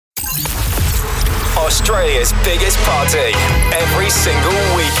Australia's biggest party every single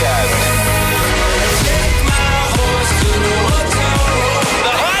weekend.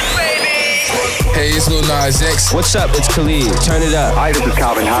 The Hype, baby! Hey, it's Lil Nas X. What's up? It's Khalid. Turn it up. Hi, this is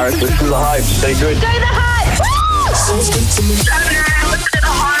Calvin Harris. This is The Hype. Stay good. Go The Hype!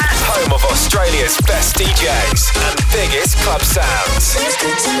 Home of Australia's best DJs and biggest club sounds.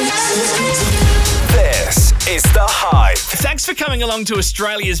 This is The Hype. Thanks for coming along to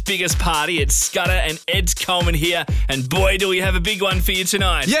Australia's biggest party. It's Scudder and Ed Coleman here, and boy, do we have a big one for you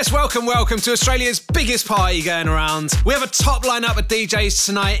tonight. Yes, welcome to Australia's biggest party going around. We have a top lineup of DJs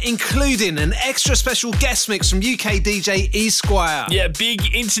tonight, including an extra special guest mix from UK DJ ESQUIRE. Yeah,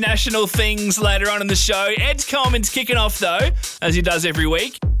 big international things later on in the show. Ed Coleman's kicking off though, as he does every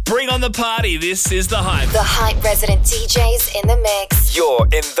week. Bring on the party. This is The Hype. The Hype resident DJs in the mix. You're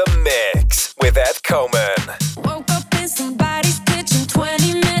in the mix with Ed Coleman. Woke up in somebody's kitchen,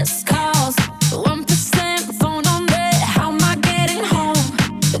 20 missed calls, 1% phone on red, how am I getting home?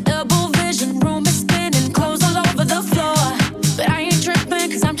 The double vision room is spinning, clothes all over the floor, but I ain't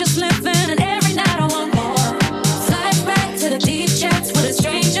tripping cause I'm just living, and every night I want more. Fly back to the deep chats with a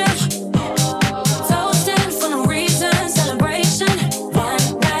stranger, toasting for no reason, celebration.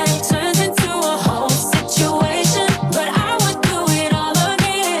 One night turns into a whole situation, but I would do it all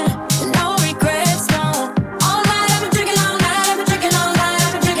again, no regrets, no. All night I've been drinking, all night I've been drinking, all night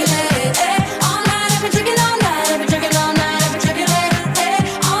I've been drinking, hey, hey. All night I've been drinking, all night I've been drinking, all night I've been drinking, hey, hey.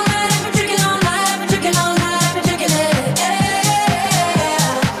 All night I've been drinking, all night I've been drinking, all night I've been drinking, hey,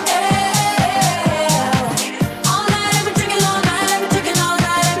 hey, hey. All night I've been drinking, all night I've been drinking, all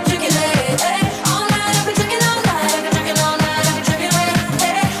night I've been drinking, hey, hey. All night I've been drinking, all night I've been drinking, all night I've been drinking, hey,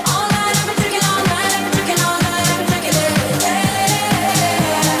 hey. All night I've been drinking, all night I've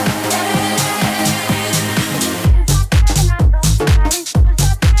been drinking, all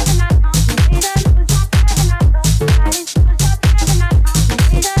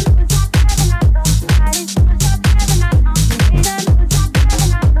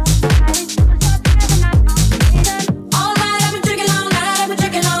night I've been drinking, hey, All night I've been drinking, all night I've been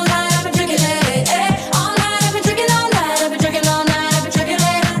drinking, all night I've been drinking, hey, hey. All night I've been drinking, all night I've been drinking, all night I've been drinking, hey, hey. All night I've been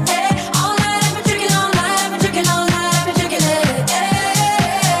drinking, all night I've been drinking, all night I've been drinking, hey,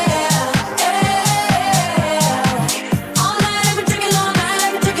 hey, All night I've been drinking, all night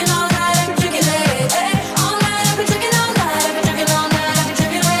I've been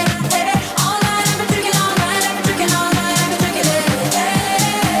drinking, all night I've been drinking, hey, hey. All night I've been drinking, all night I've been drinking, all night I've been drinking, hey,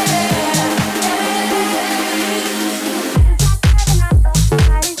 hey. All night I've been drinking, all night I've been drinking, all night I've been drinking,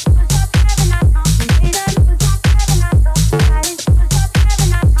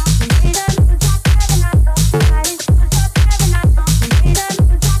 hey,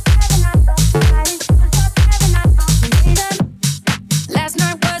 Last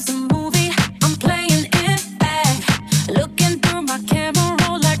night was a movie, I'm playing it back. Looking through my camera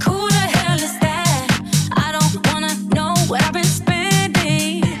roll like who the hell is that? I don't wanna know what I've been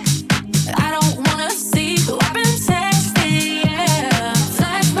spending. I don't wanna see who I've been texting, yeah.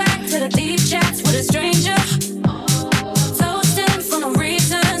 Flashback to the deep chats with a stranger. Toasting for no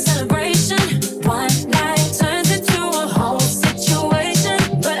reason, celebration. One night turns into a whole situation,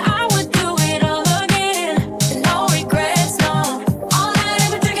 but I would do it all again, no regrets, no. All night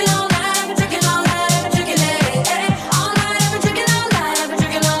I've been drinking, all night I've been drinking, all night I've been drinking, hey, hey. All night I've been drinking, all night I've been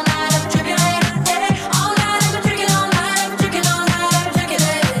drinking, all night I've been drinking, hey, hey. All night I've been drinking, all night I've been drinking, all night I've been drinking,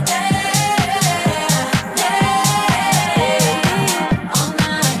 hey, hey, All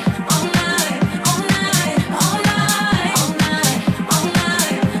night, all night, all night, all night, all night, all night, all night, all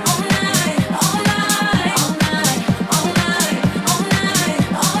night, all night, all night,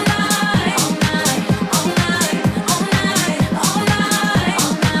 all night, all night, all night, all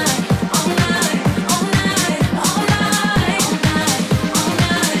night, all night, all night, all night, all night, all night,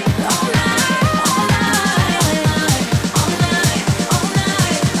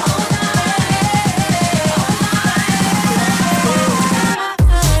 all night,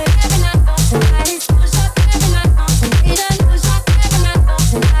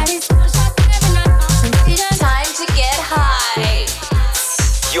 Time to get high.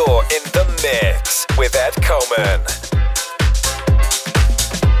 You're in the mix with Ed Coleman.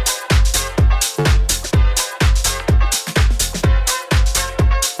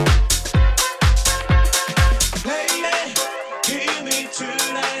 Hear me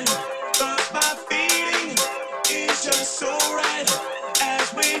tonight, but my feeling is just so right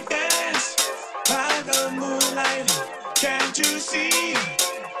as we dance by the moonlight. Can't you see?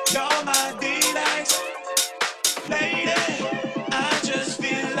 You're my delight, lady. I just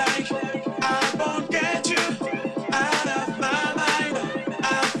feel like I won't get you out of my mind.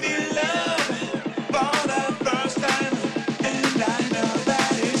 I feel love.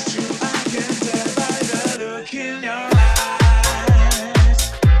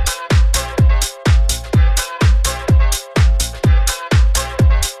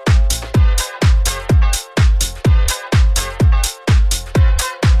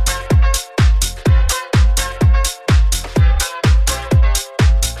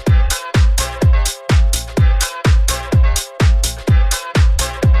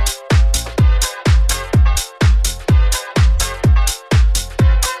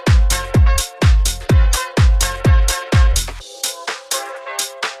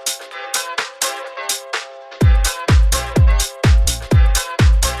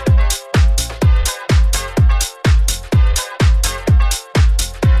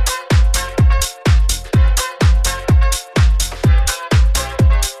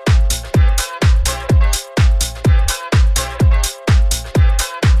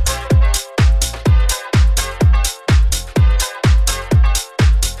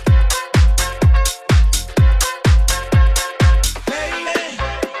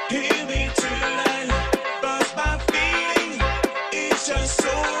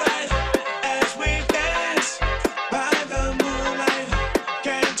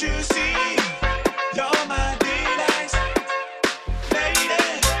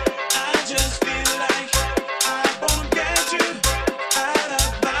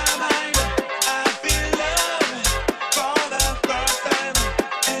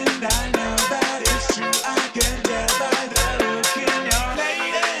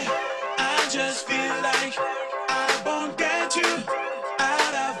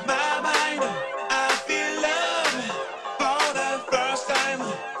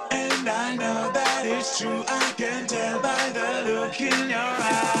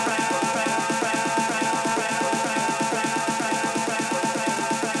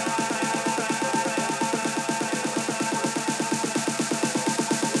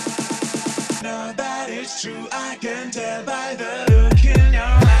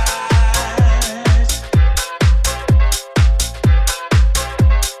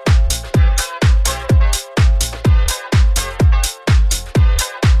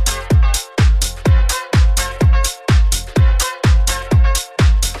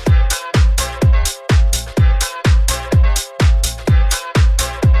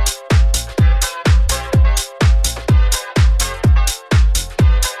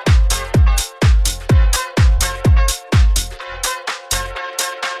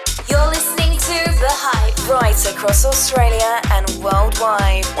 Across Australia and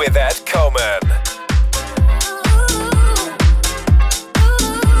worldwide with Ed Coleman.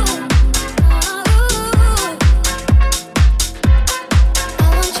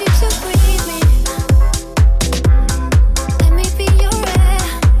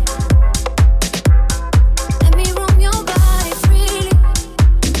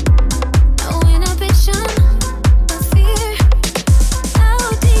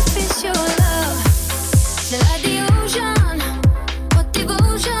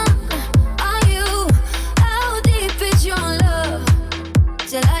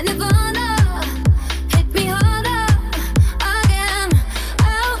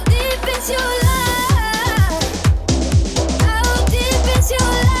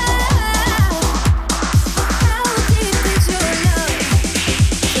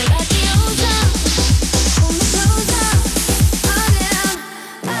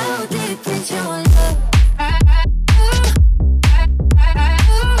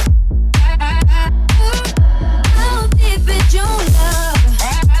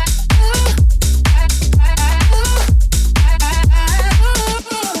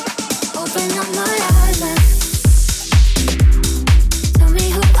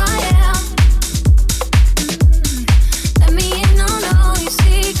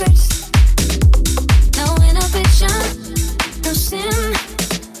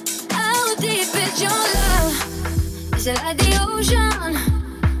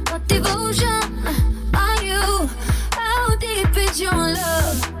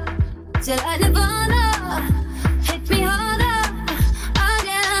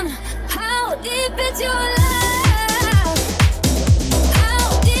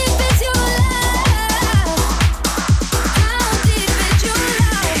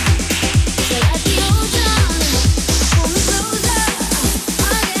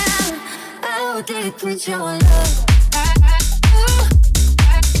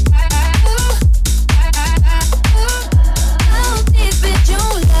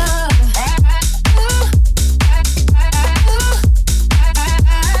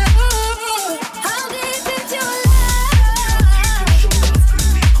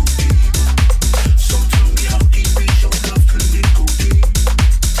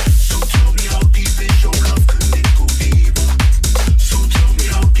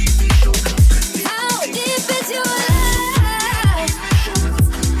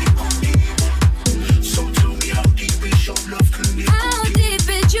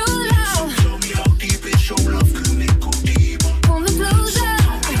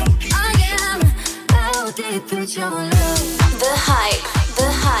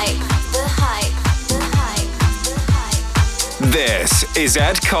 This is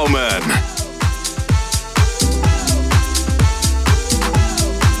Ed Coleman.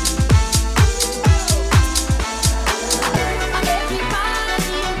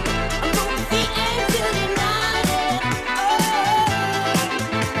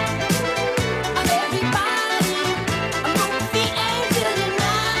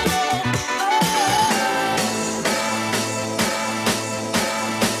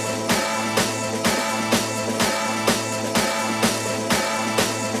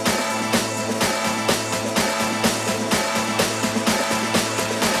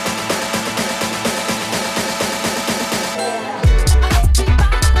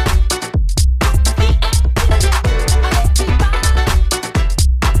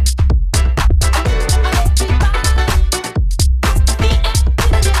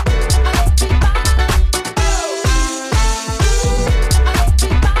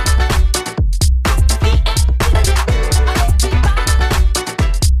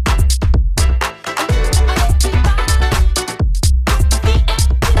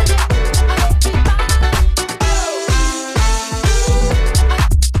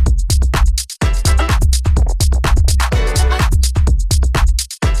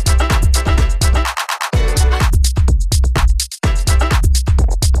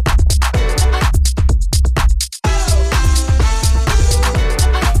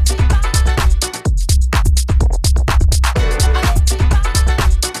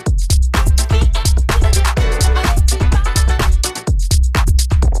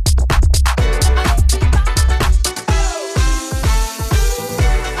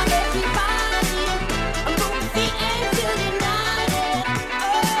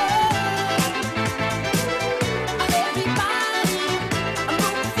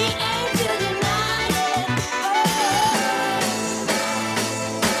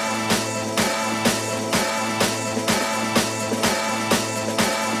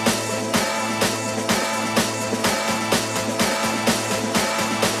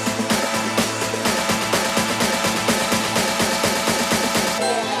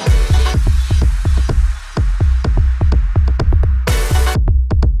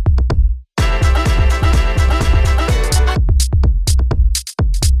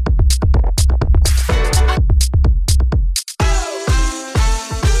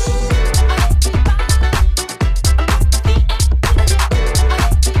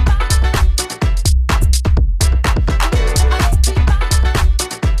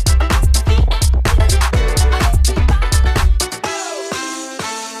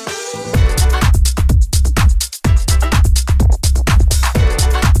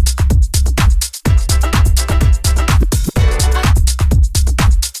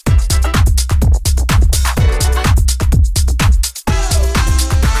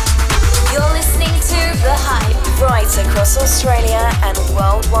 across Australia and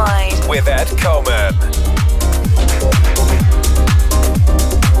worldwide. With Ed Coleman.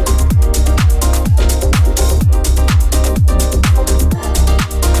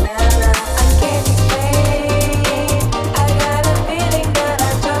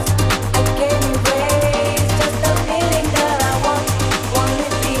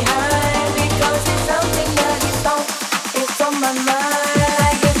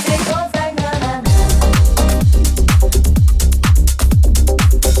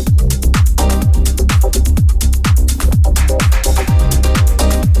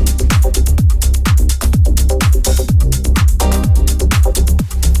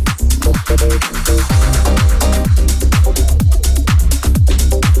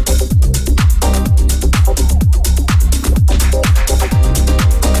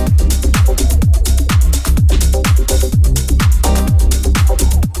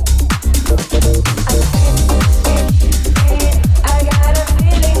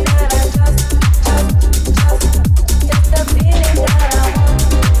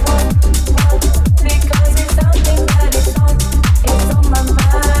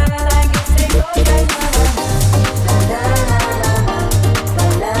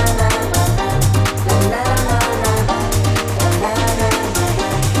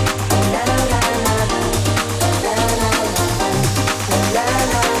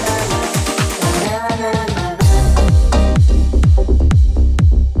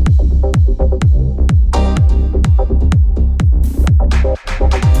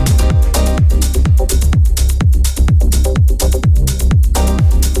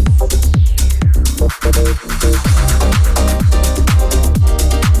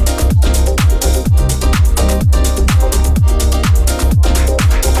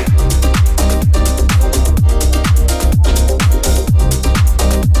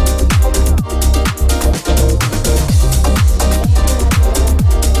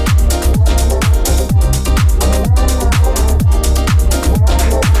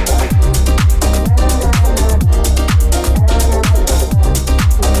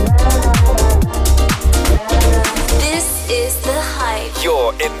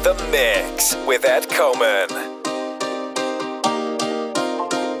 With Ed Coleman.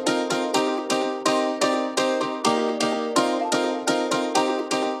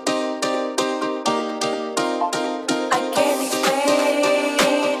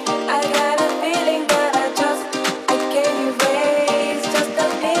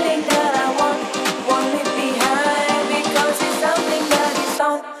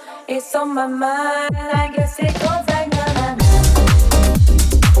 It's on my mind, I guess it goes like na.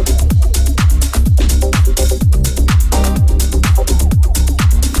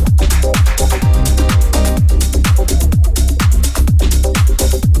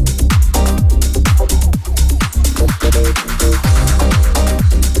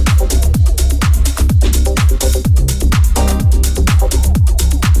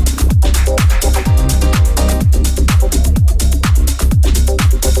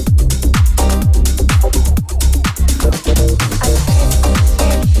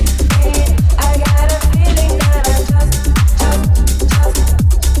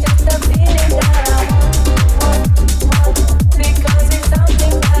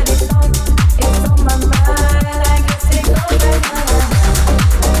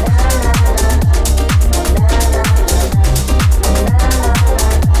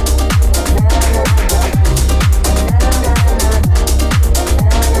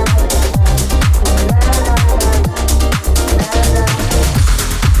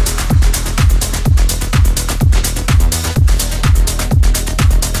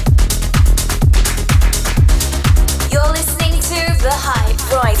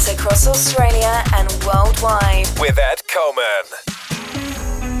 Across Australia and worldwide. With Ed Coleman.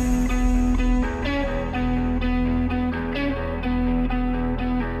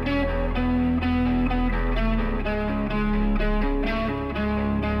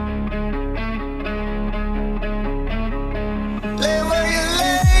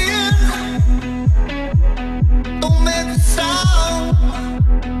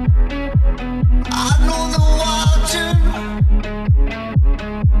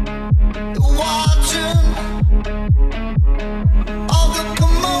 Watching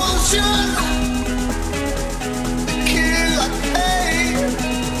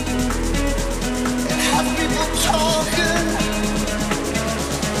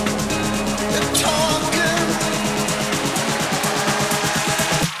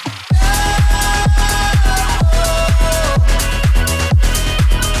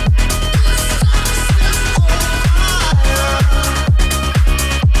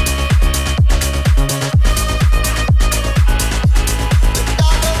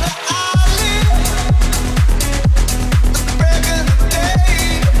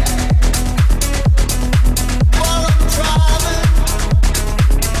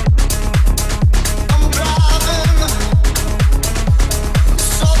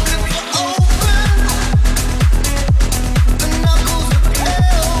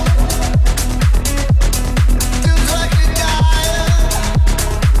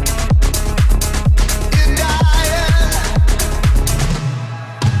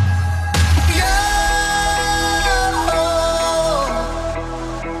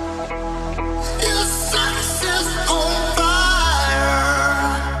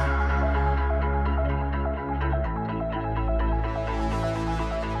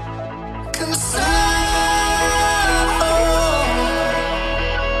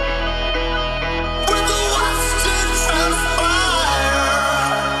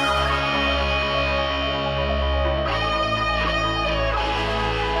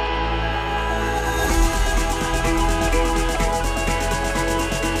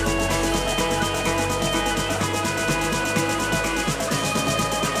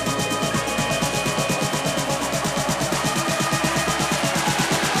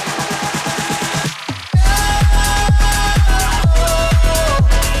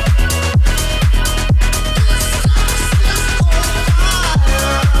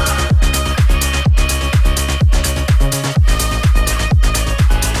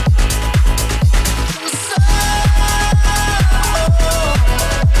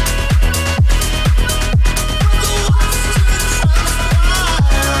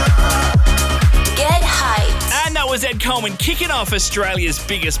Ed Coleman kicking off Australia's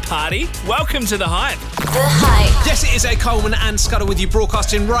biggest party. Welcome to The Hype. The Hype. Yes, it is Ed Coleman and Scudder with you,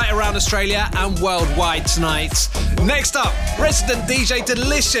 broadcasting right around Australia and worldwide tonight. Next up, resident DJ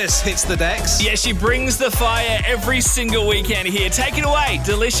Delicious hits the decks. Yeah, she brings the fire every single weekend here. Take it away,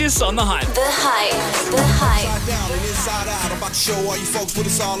 Delicious on The Hype. The Hype. The Hype. Inside down and inside out, I'm about to show all you folks what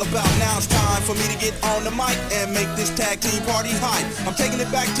it's all about. Now it's time for me to get on the mic and make this tag team party hype. I'm taking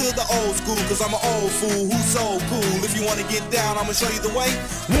it back to the old school, cause I'm an old fool who's so cool. If you wanna get down, I'ma show you the way.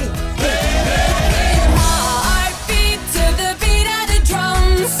 Heartbeat to the beat of the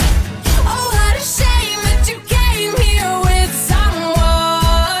drums. Oh, what a shame that you came here with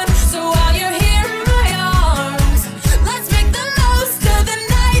someone. So while you're here in my arms, let's make the most of the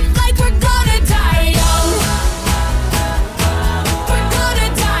night like we're gonna die young. We're gonna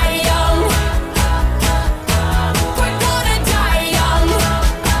die young. We're gonna die young.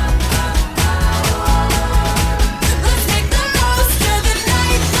 Let's make the most of the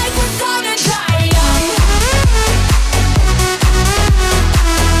night like we're gonna die young.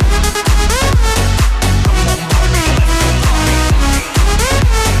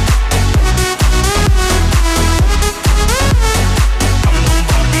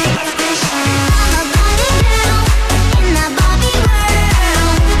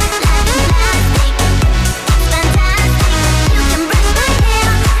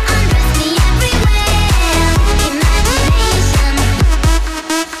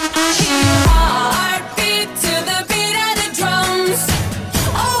 Heartbeat to the beat of the drums.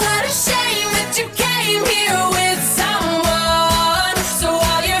 Oh, what a shame that you came here with someone. So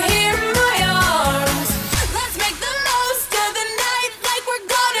while you're here in my arms, let's make the most of the night like we're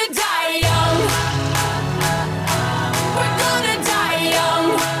gonna die young. We're gonna die young.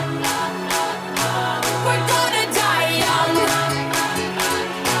 We're gonna die young.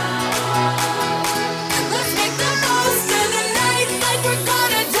 Let's make the most of the night like we're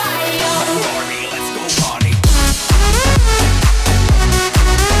gonna die young.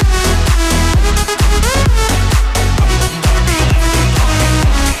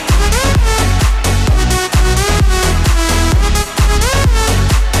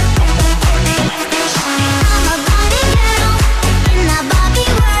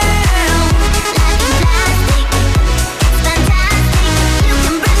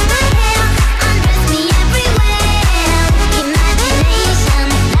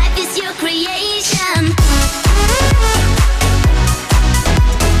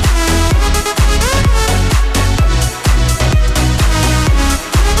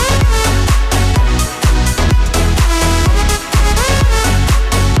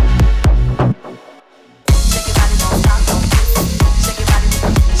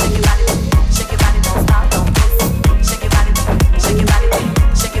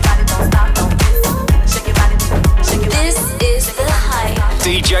 This is The Hype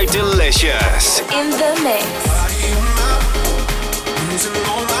DJ Delicious. in the mix. Losing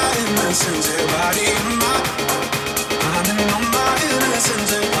all my innocence, everybody in my finding all my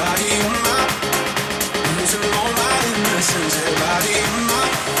innocence, everybody in my losing all my innocence, everybody in my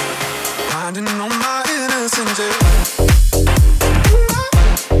finding all my innocence,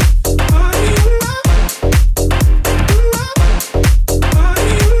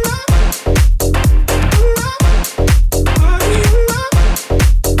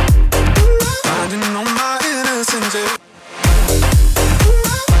 finding all my innocence.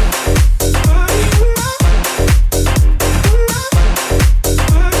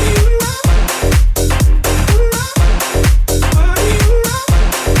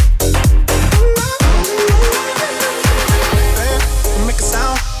 Make a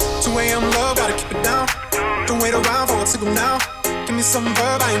sound, 2 a.m. love, gotta keep it down. Don't wait around for a signal now. Give me some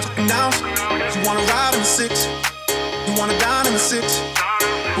verb, I ain't talking now. You wanna ride in the 6, you wanna dine in the 6.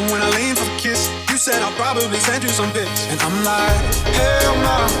 But when I lean for the kiss, you said I'll probably send you some pics. And I'm like, hell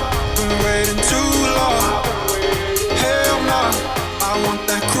no, been waiting too long. Hell no, I want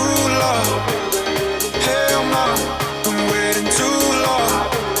that cruel love. Hell no, been waiting too long.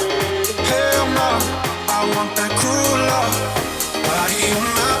 Hell no, I want that cruel love. Body in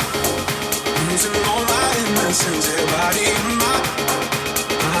my, losing all my innocence. Body in my,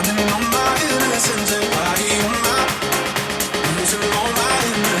 finding all my innocence. Body in my, losing all my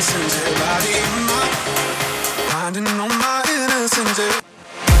innocence. Body in my, finding all my innocence. Body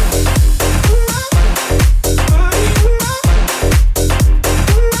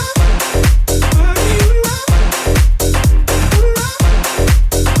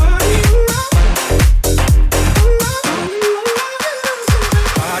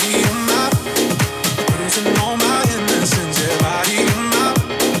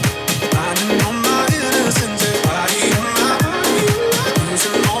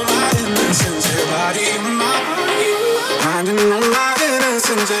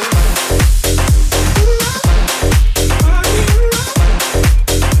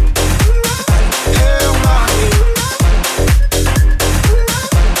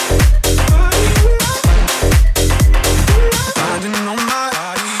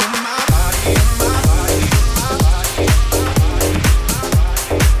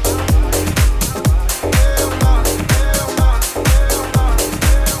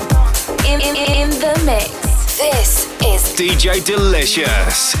DJ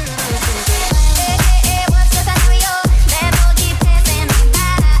Delicious.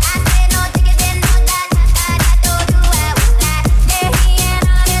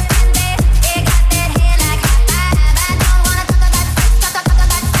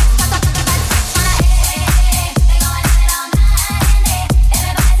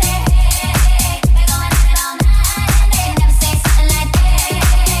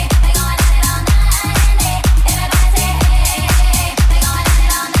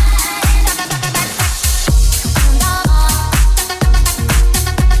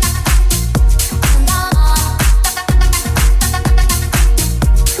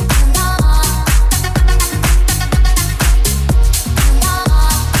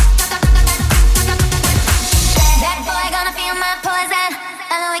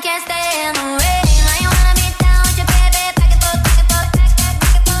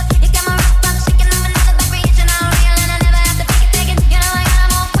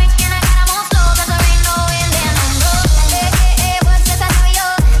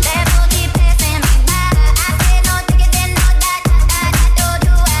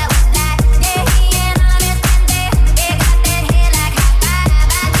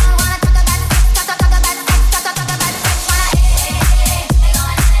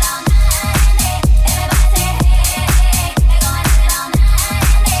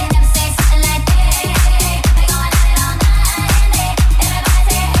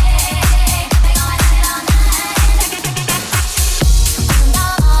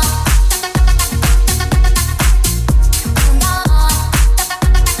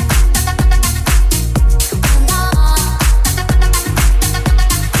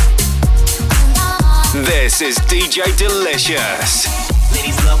 This is DJ Delicious.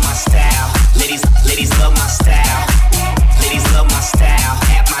 Ladies love my style. Ladies love my style. Ladies love my style.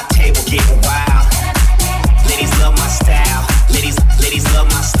 At my table getting wild. Ladies love my style. Ladies love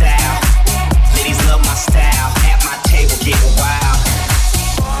my style. Ladies love my style. At my table getting wild.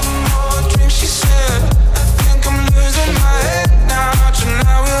 One more drink, she said. I think I'm losing my head now.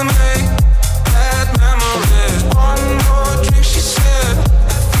 Tonight we'll make bad memories. One more drink, she said.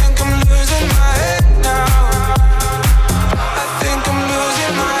 I think I'm losing my head now. I think I'm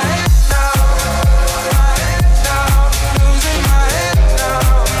losing my head now. My head now. Losing my head now.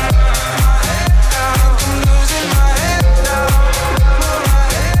 My head now. I think I'm losing my head now. My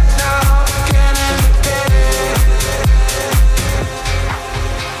head now. Again and again.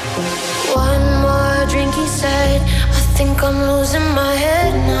 One more drink, he said. I think I'm losing my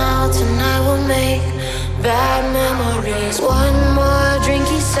head now. Tonight we'll make bad memories. One more drink,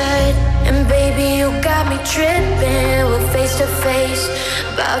 he said. And baby, you got me tripping. We're face to face,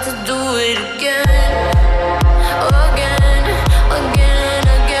 about to do it again. Again, again,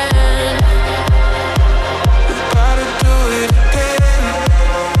 again. About to do it again.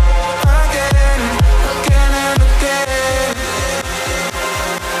 Again, again and again.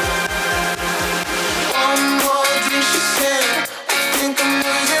 One more drink, she said. I think I'm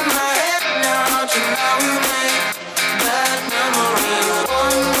losing my head now. Tonight we make bad memories.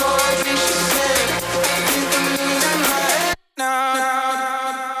 One more drink, she said. I think I'm losing my head now.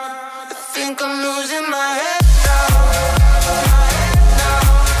 I think I'm losing my head now. My head now.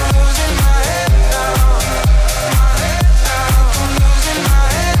 Losing my head now. My head now. I'm losing my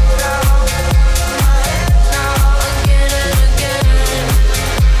head now. My head now. Again and again.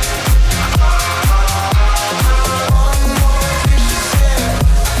 One more drink, she said.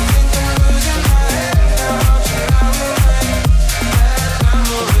 I think I'm losing my head now. Tonight we make bad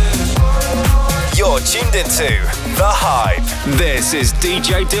memories. You're tuned into The Hype. This is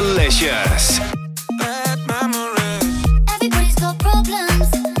DJ Delicious. Bad memories. Everybody's got problems.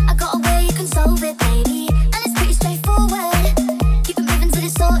 I got a way you can solve it, baby. And it's pretty straightforward. Keep it moving till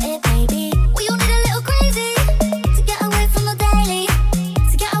it's sorted, baby. We all need a little crazy to get away from the daily.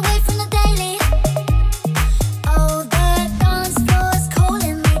 To get away from the daily. Oh, the dance floor's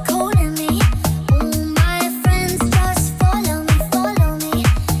calling me, calling me. All my friends just follow me, follow me.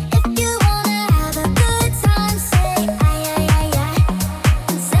 If you wanna have a good time, say aye, aye, aye, aye.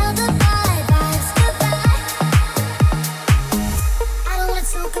 And sell the vibe, vibe,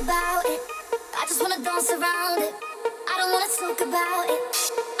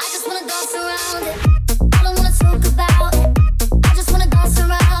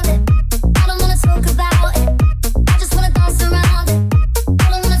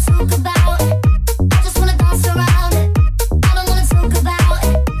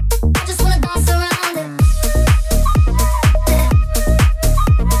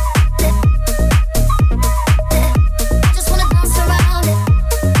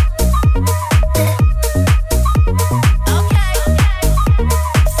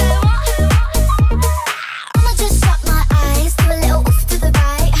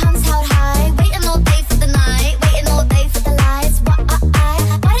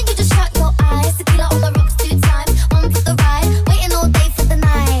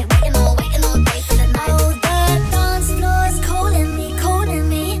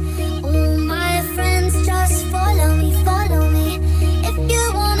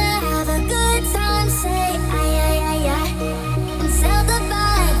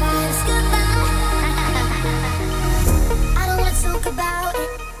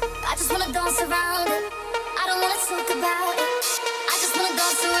 dance around it. I don't wanna talk about it. I just wanna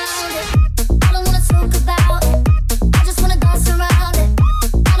dance around it. I don't wanna talk about it. I just wanna dance around it.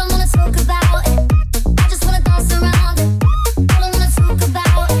 I don't wanna talk about it. I just wanna dance around it. I don't wanna talk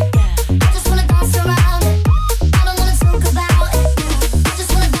about it. I just wanna dance around it. I don't wanna talk about it. I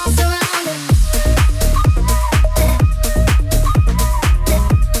just wanna dance around it.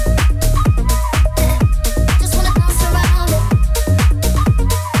 Just wanna dance around it.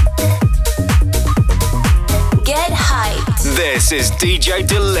 Get hyped. This is DJ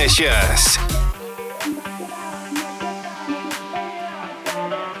Delicious.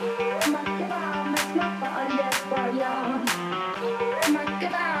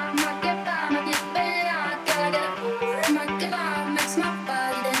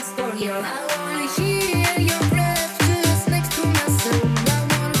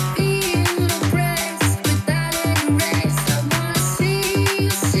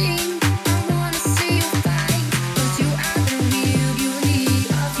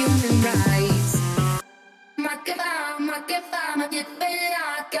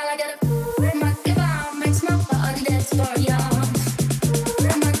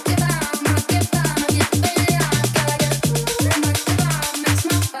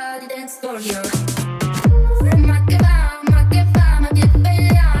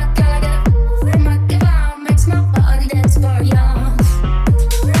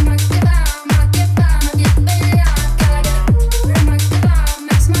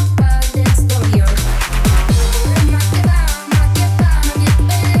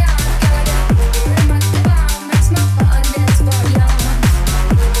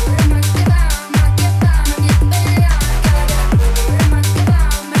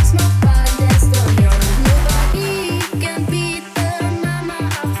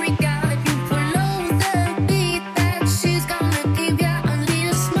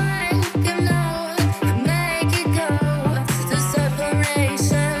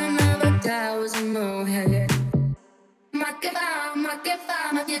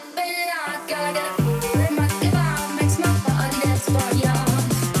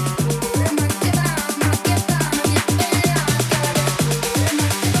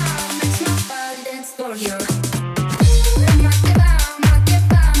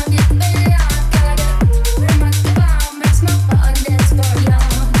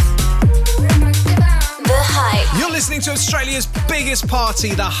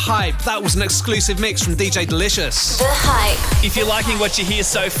 Party, The Hype. That was an exclusive mix from DJ Delicious. The Hype. If you're liking what you hear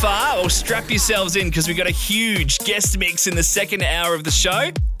so far, well, strap yourselves in because we've got a huge guest mix in the second hour of the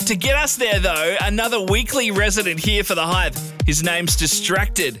show. To get us there, though, another weekly resident here for The Hype. His name's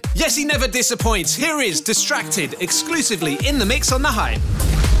Distracted. Yes, he never disappoints. Here is Distracted, exclusively in the mix on The Hype.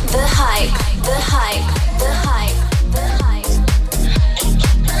 The Hype. The Hype. The Hype. The Hype.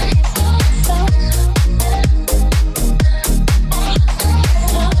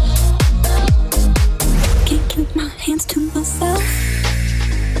 Keep my hands to myself.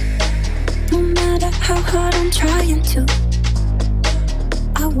 No matter how hard I'm trying to,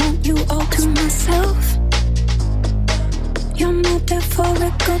 I want you all to myself. You're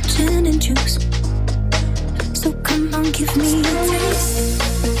metaphorical gin and juice. So come on, give me a taste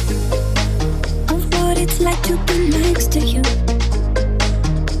of what it's like to be next to you.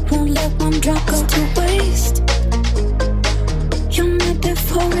 Won't let one drop go to waste. You're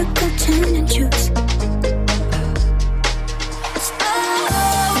metaphorical gin and juice.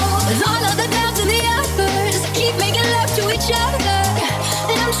 All of the downs and the uppers keep making love to each other,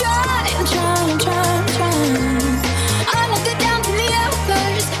 and I'm trying. All of the downs and the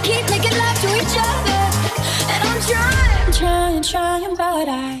uppers keep making love to each other, and I'm trying, but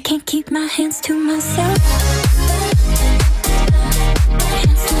I can't keep my hands to myself.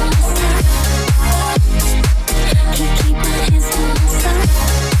 Can't keep my hands to myself.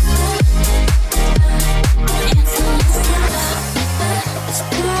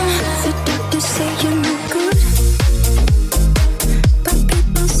 The doctors say you're no good, but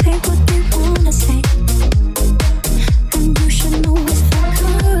people say what they wanna say, and you should know it's for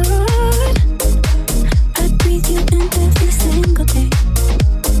good. I breathe you in every single day.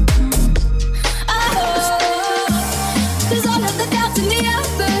 Cause all of the doubts and the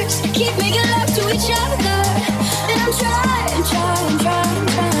uppers keep making love to each other, and I'm trying.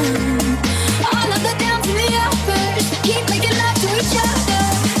 All of the downs and the uppers keep making love to each other,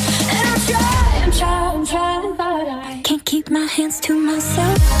 and I'm trying, but I can't keep my hands to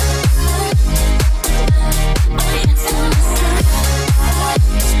myself.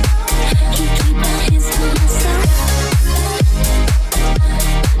 Can't keep my hands to myself.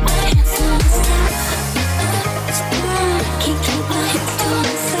 Can't keep my hands to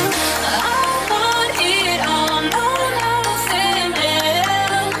myself.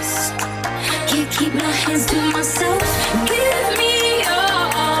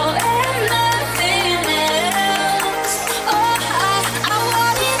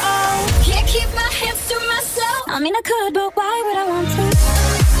 mean, I could, but why would I want to?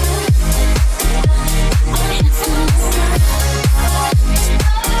 Keep my hands to myself.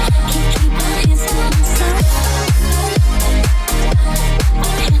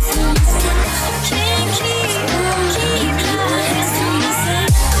 Hands to myself. Keep my hands to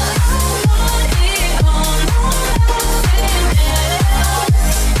myself.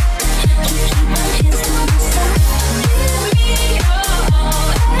 Keep my hands to myself. Give me your all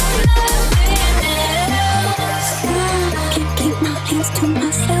and nothing else. Can't keep my hands to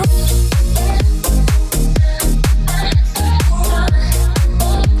myself.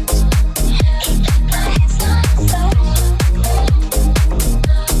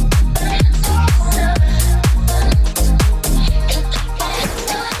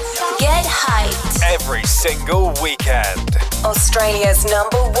 Get hyped. Every single weekend. Australia's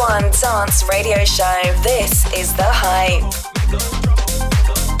 #1 dance radio show. This is The Hype.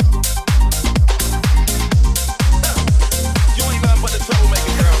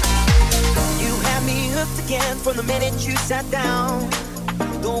 You had me hooked again from the minute you sat down.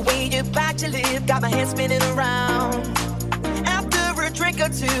 The way you backed your lip got my head spinning around. After a drink or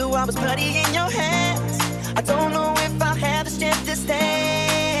two, I was putty in your hands. I don't know if I have the strength to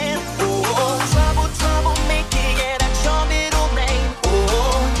stand. Oh, trouble making, yeah, that's your middle name.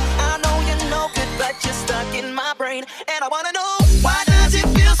 Oh, I know you're no good, but you're stuck in my brain. And I wanna know, why does it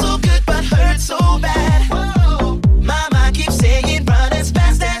feel so good but hurt so bad? Oh, my mind keeps saying run as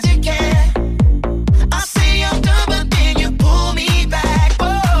fast as you can. I say I'm done, but then you pull me back.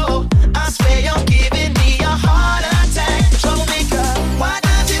 Oh, I swear you're giving me a heart attack. Troublemaker, why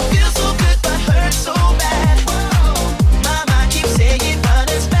does it feel so good but hurt so bad? Oh, my mind keeps saying run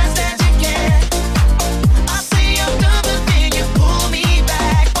as fast as you can. I say I'm done, but then you pull me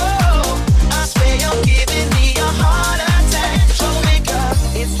back. Oh, I swear you're giving me a heart attack. Troublemaker,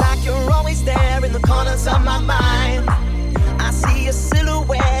 it's like you're always there in the corners of my mind. I see a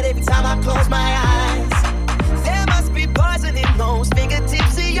silhouette every time I close my eyes. There must be poison in those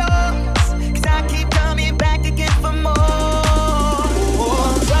fingertips of yours, 'cause I keep coming back again for more.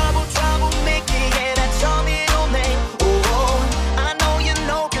 Oh, trouble making, yeah, that's your middle name. Oh, I know you're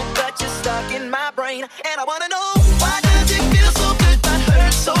no good, but you're stuck in my brain. And I wanna know, why does it feel so good but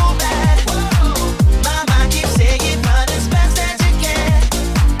hurt so bad? Oh, my mind keeps saying run as fast as you can.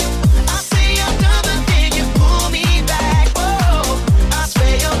 I say I'm done, but then you pull me back. Oh, I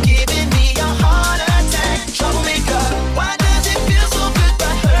swear you're giving me a heart attack. Troublemaker, why does it feel so good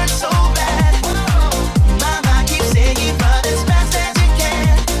but hurt so bad? Oh, my mind keeps saying run as fast as you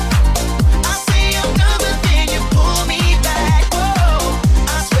can. I say I'm done, but then you pull me back. Oh,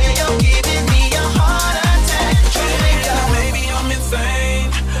 I swear you're giving me a heart attack. Troublemaker. Maybe I'm insane,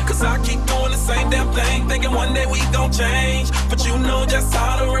 'cause I keep doing the same damn thing, thinking one day we gon' change. But you know just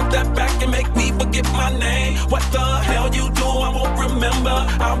how to work that back and make me forget my name. What the hell you do, I won't remember.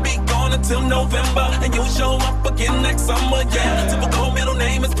 I'll be gone until November, and you'll show up again next summer, yeah. Typical middle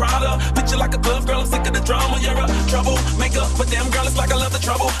name is Prada. Picture like a glove, girl, I'm sick of the drama. You're a troublemaker, but damn girl, it's like I love the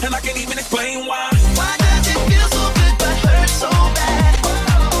trouble, and I can't even explain why. Why does it feel so good but hurt so bad? Oh,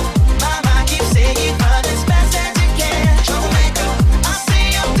 my mind keeps saying run as fast as you can. Troublemaker, I say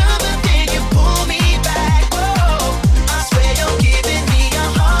I'm done, but then you pull me back. Oh, I swear you're giving me a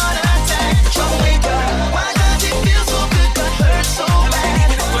heart attack. Troublemaker, why does it feel so good but hurt so bad?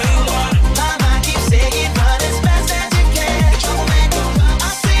 My mind keeps saying run as fast as you can. Troublemaker,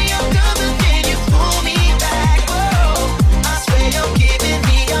 I say I'm done, but then you pull me back. Oh, I swear you're giving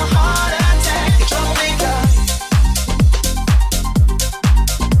me a heart attack. Troublemaker.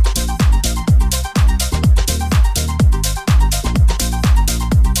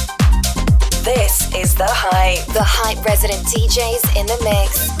 This is The Hype. The Hype resident DJs in the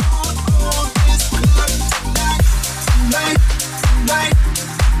mix.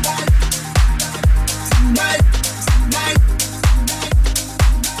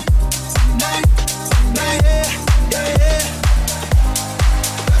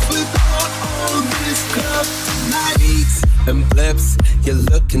 Beats and flips, you're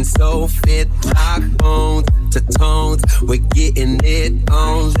looking so fit. Rock bones to tones, we're getting it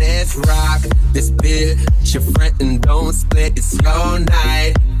on. Let's rock this bitch. Your friend and don't split. It's your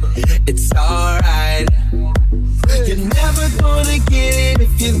night. It's alright. You're never gonna get it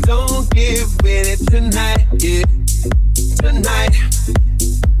if you don't get with it tonight. Yeah, tonight.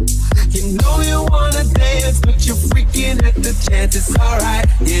 You know you wanna dance, but you're freaking at the chance. It's alright.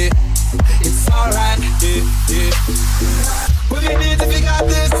 Yeah, it's alright. Yeah, yeah. Put your hands if you got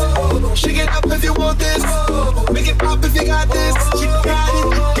this. Shake it up if you want this. Make it pop if you got this. You got it,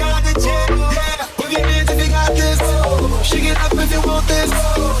 yeah. Put your hands if you got this. Shake it up if you want this.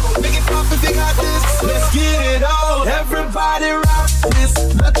 Make it pop if you got this. Let's get it on. Everybody rock this,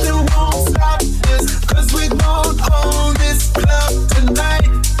 nothing won't stop this, 'cause we gon' own this club tonight.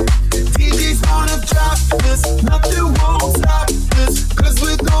 DJ's gonna drop this, nothing won't stop this, 'cause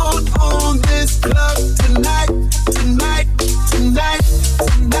we gon' own this club tonight, tonight, tonight,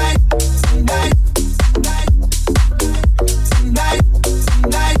 tonight, tonight, tonight, tonight, tonight,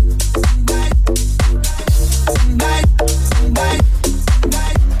 tonight, tonight, tonight,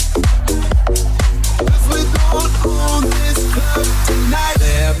 tonight. 'Cause we gon' own this club tonight.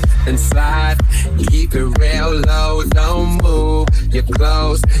 Step and slide, keep it real low, don't move your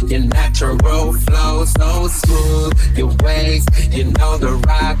clothes, your natural flow so smooth. Your waist, you know the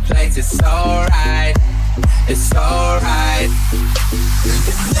right place. It's alright, it's alright.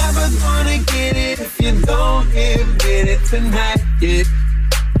 You're never gonna get it if you don't get with it tonight, yeah.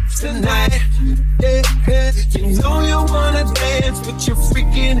 Tonight, yeah, yeah. You know you wanna dance, but you're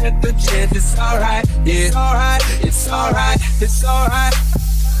freaking at the chance. It's alright, yeah. It's alright, it's alright, it's alright.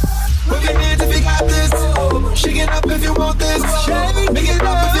 Put your hands if you got this. Shake it up if you want this. Make it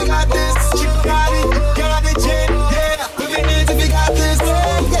up if you got this. You got it, yeah. Put your hands if you got this.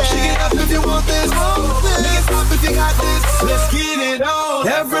 Shake it up if you want this. Make it up if you got this. Let's get it on.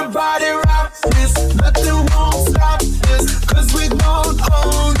 Everybody rock this. Nothing won't stop this, 'cause we gon'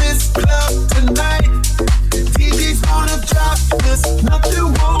 own this club tonight. DJ's gonna drop this. Nothing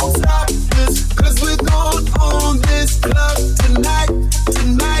won't stop this, 'cause we gon' own this club tonight,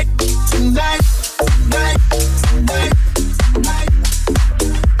 tonight, tonight, tonight, tonight, tonight,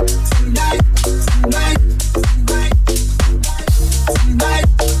 tonight, tonight, tonight,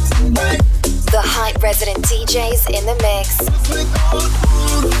 tonight. The Hype resident DJs in the mix. We gon'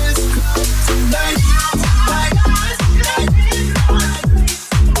 own this club tonight, tonight, tonight.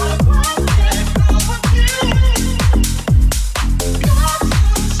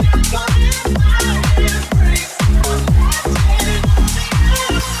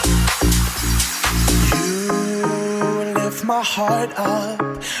 My heart up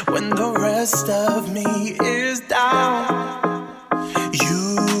when the rest of me is down.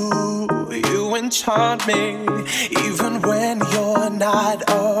 You enchant me even when you're not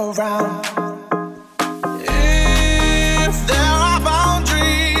around. If there are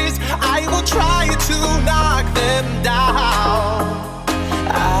boundaries, I will try to knock them down.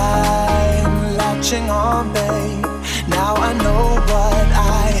 I'm latching on, babe. Now I know what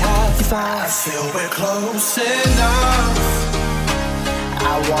I have found. I feel we're close enough.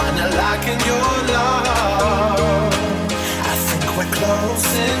 I wanna lock in your love. I think we're close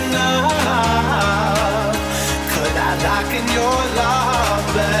enough. Could I lock in your love,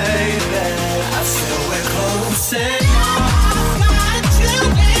 baby? I feel we're close enough. Got you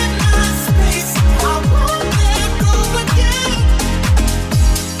in my space. I won't let go again.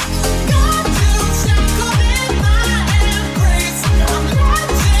 Got you shackled in my embrace. I'm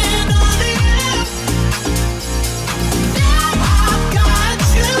latching on to you. Now I've got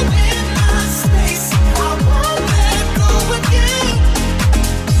you in my space. I won't let go again.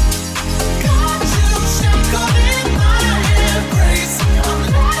 Got you shackled in my embrace. I'm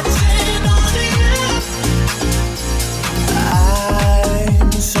latching on to you.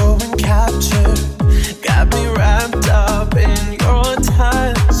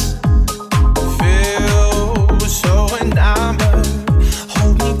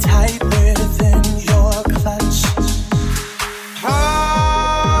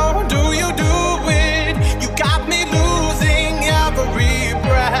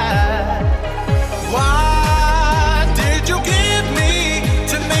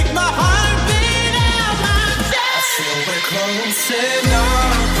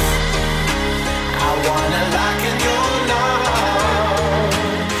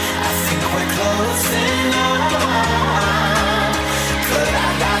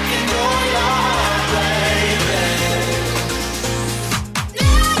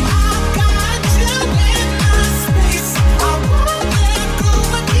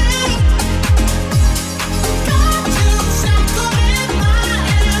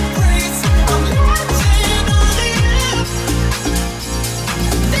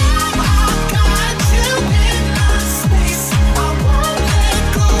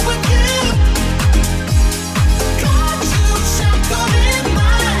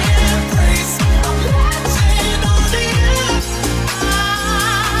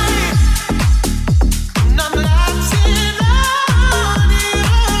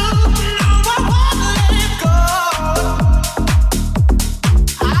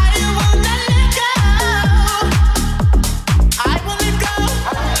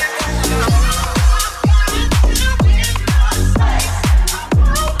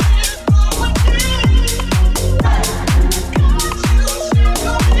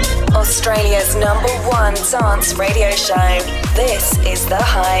 Dance Radio Show. This is The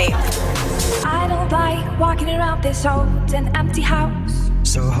Hype. I don't like walking around this old and empty house.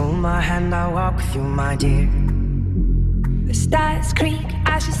 So hold my hand, I'll walk with you, my dear. The stars creak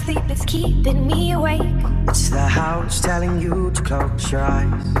as you sleep, it's keeping me awake. It's the house telling you to close your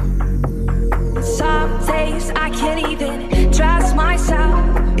eyes. Some days I can't even trust myself.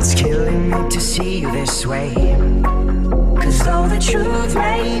 It's killing me to see you this way. Cause though the truth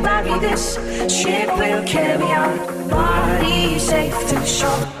may vary, this ship will carry our body safe to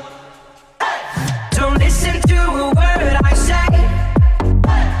shore. Don't listen to a word I say.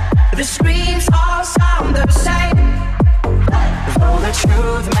 The screams all sound the same. Though the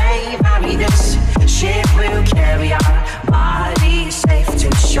truth may vary, this ship will carry our body safe to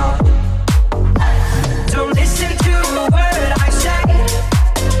shore. Don't listen to a word I say.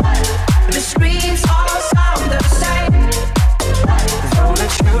 The screams all sound the same. Though the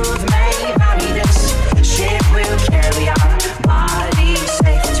truth may vary, this ship will carry our body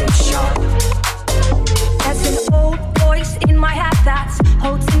safe to shore. There's an old voice in my head that's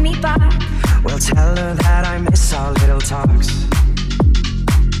holding me back. Well, tell her that I miss our little talks.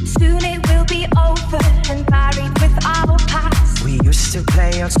 Soon it will be over and buried with our past. We used to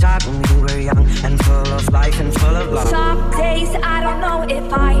play outside when we were young and full of life and full of love. Some days I don't know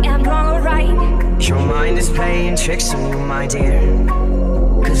if I am wrong or right. Your mind is playing tricks on you, my dear.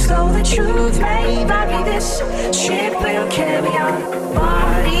 Cause though the truth may vary, this ship will carry our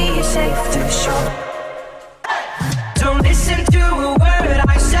body safe to shore. Don't listen to a word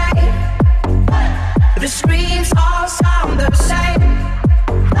I say. The screams all sound the same.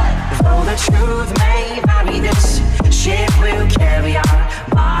 Though the truth may vary, this ship will carry our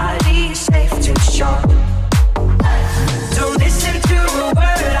body safe to shore. Don't listen to a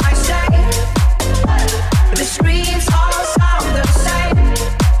word I say. The screams all sound the same.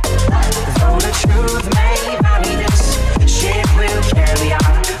 Though the truth may vary, this ship will carry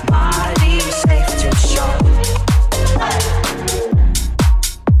our body safe to shore.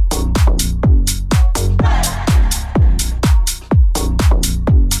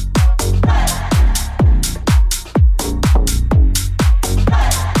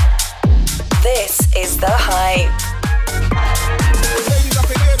 This is The Hype. Ladies up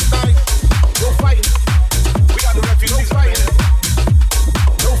in here tonight, no fighting. We got the refugees fighting.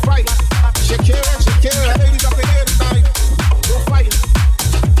 No fighting. Shakira, Shakira. Ladies up in here tonight, no fighting.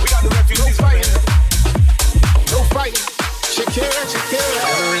 We got the refugees fighting. No fighting. Shakira, Shakira.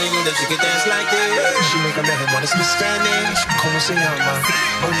 I don't really know that she can dance like this. She make a man wanna see Spanish. Como se llama?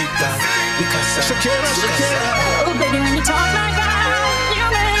 Bonita. Because Shakira, Shakira. Oh baby, when you talk like that, you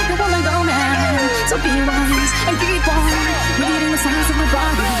make a woman go mad. So be wise and keep on reading the signs of my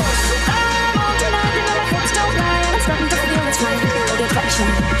body. I'm on tonight, you know my hips don't lie. I'm starting to feel it's right. All the attraction,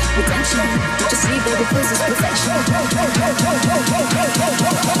 attention. Don't you see, baby, this is perfection.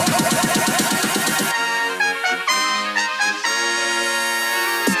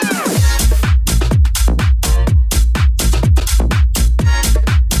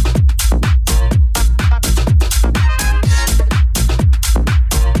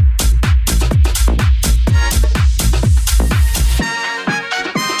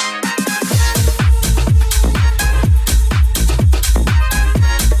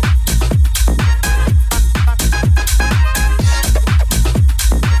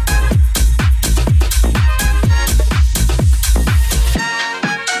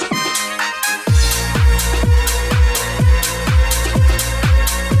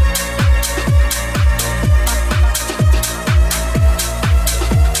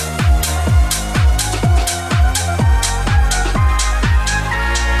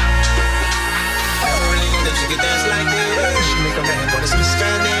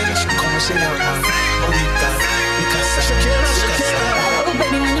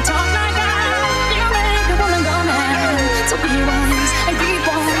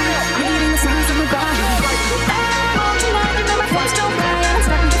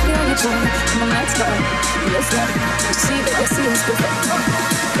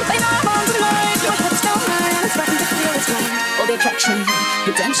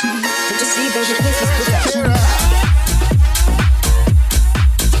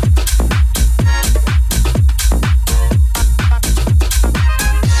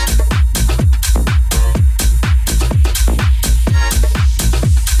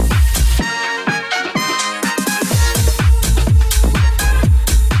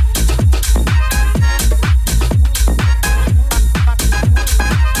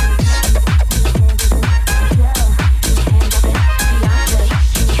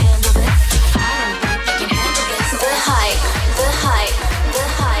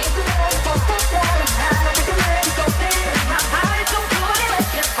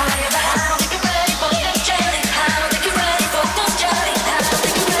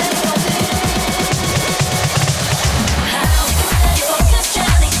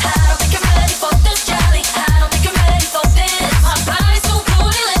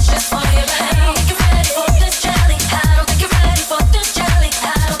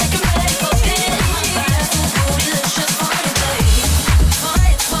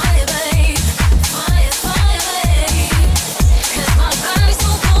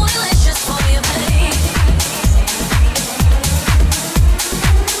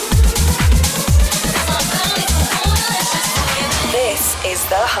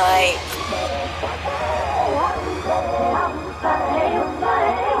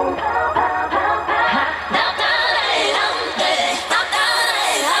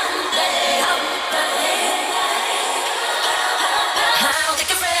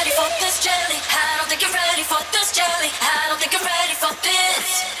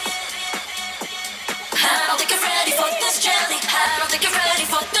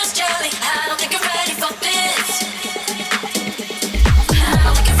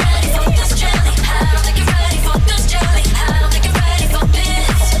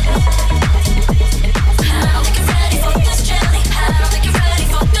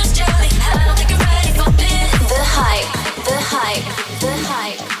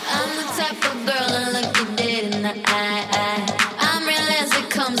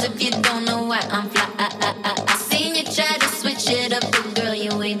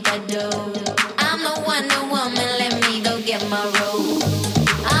 need that dough. I'm the Wonder Woman, let me go get my robe.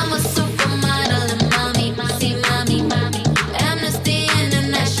 I'm a supermodel and mommy, see mommy. Amnesty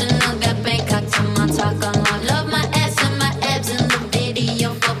International got Bangkok to my talk on love. Love my ass and my abs in the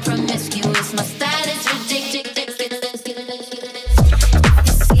video for promiscuous. My style is ridiculous.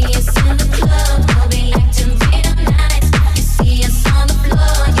 You see us in the club, we'll be acting real nice. You see us on the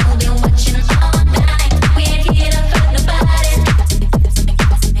floor, you'll be watching all night. We ain't here to hurt nobody.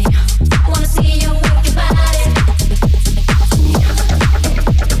 Wanna see you work your body.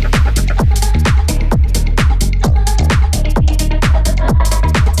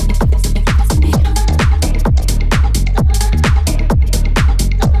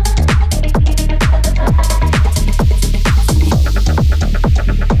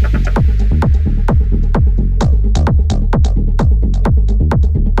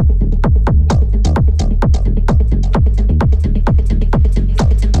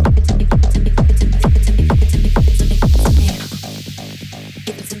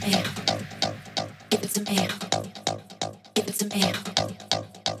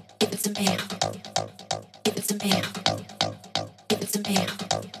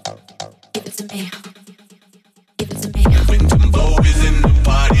 When Timbo is in the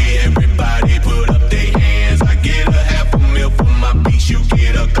party, everybody put up their hands. I get a $500,000 for my piece, you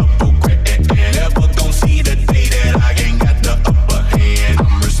get a couple grand. Never gon' see the day that I ain't got the upper hand.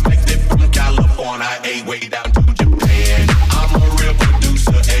 I'm respected from California, way down to Japan. I'm a real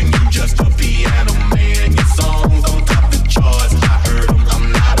producer and you just a piano man. Your songs on top the charts, I heard them,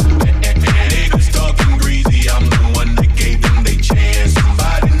 I'm not a fan. Niggas talking greasy, I'm the one that gave them they chance.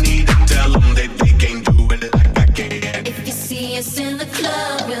 Somebody need to tell them that they can't do it like I can. If you see us in the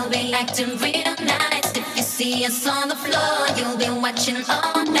club, we'll be acting real nice. If you see us on the floor, you'll be watching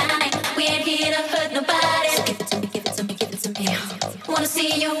all night. We ain't here to hurt nobody. So give it to me, give it to me, give it to me. Wanna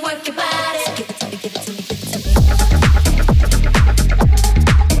see you work your body. So give it to me, give it to me, give it to me.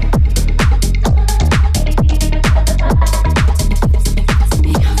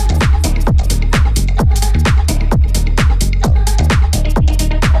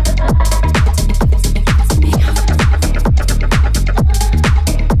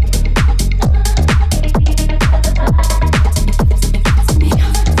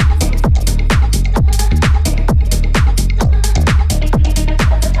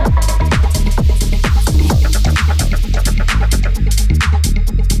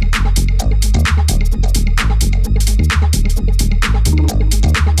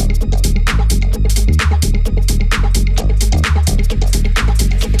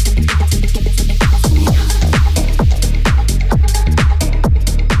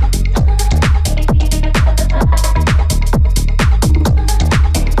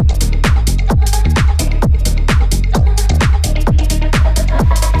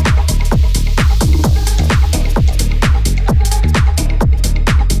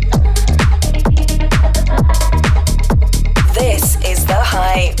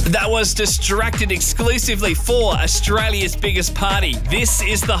 Was Distracted exclusively for Australia's biggest party. This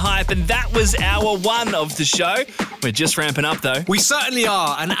is The Hype, and that was hour one of the show. We're just ramping up though. We certainly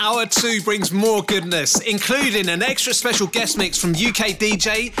are, and hour two brings more goodness, including an extra special guest mix from UK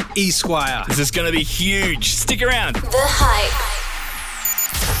DJ ESQUIRE. This is going to be huge. Stick around. The Hype.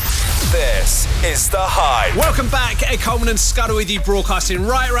 This is The Hype. Welcome back. Ed Coleman and Scudder with you, broadcasting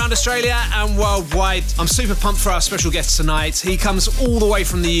right around Australia and worldwide. I'm super pumped for our special guest tonight. He comes all the way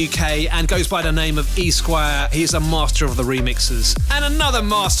from the UK and goes by the name of ESQUIRE. He's a master of the remixes. And another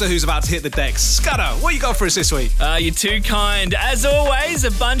master who's about to hit the decks. Scudder, what you got for us this week? You're too kind. As always,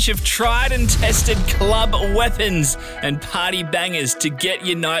 a bunch of tried and tested club weapons and party bangers to get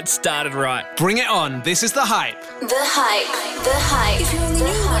your night started right. Bring it on. This is The Hype. The Hype. The Hype. If you only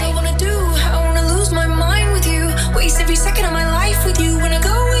knew what I wanna do, I wanna lose my mind with you. Waste every second of my life with you. When I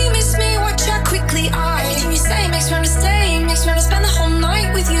go, will you miss me? Watch how quickly everything you say makes me wanna stay. Makes me wanna spend the whole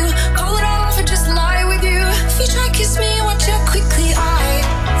night with you. Call it all off and just lie with you. If you try to kiss me, watch how quickly I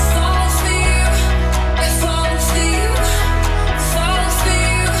fall for you. I fall for you. Fall for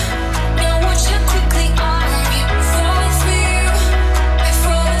you. Now watch how quickly I fall for you. I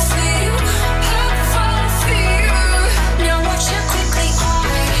fall for you. I fall for you. Now watch how quickly I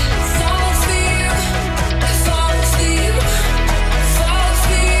fall for you. I fall for you. Fall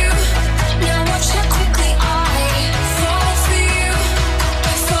for you. Now watch how quickly I fall for you.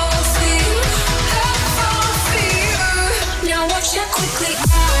 I fall for you. I fall for you. Now watch how quickly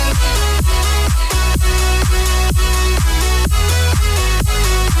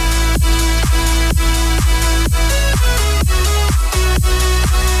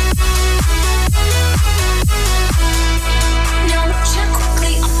Now watch how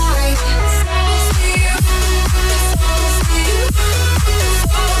quickly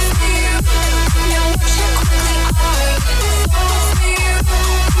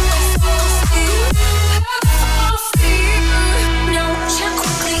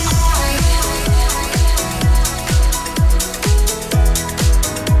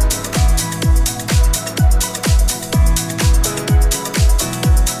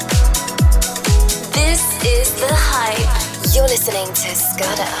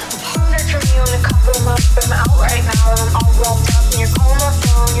Heard from you in a couple of months, but I'm out right now and I'm all wrapped up. And you're calling my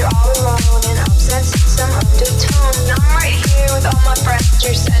phone, you're all alone and upset to some undertone. And I'm right here with all my friends.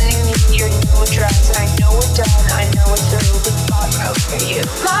 You're sending me your new address, and I know we're done, I know we're through, but thought over you.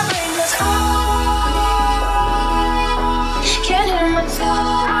 My brain goes can't hear my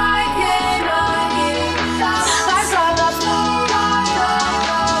phone. I cannot hear that. I got the phone.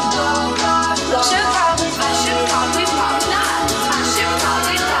 Should probably pop not.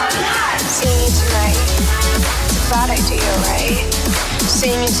 Seeing you tonight, it's a bad idea, right?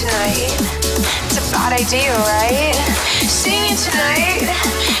 Seeing you tonight, it's a bad idea, right? Seeing you tonight,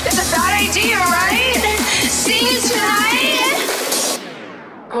 it's a bad idea, right? Seeing you tonight.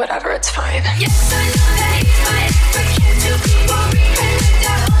 Whatever, it's fine. Yes, I know that he's my ex, but can't two people reconnect?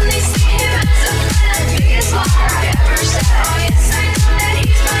 I only see him as a friend, the biggest liar I ever said. Oh yes, I know that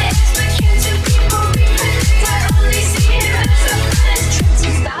he's my ex, but can't two people reconnect? I only see him as a friend, tricks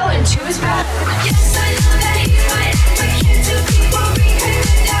his style and chew his bad. Yes, I know that he's my ex, but can't two people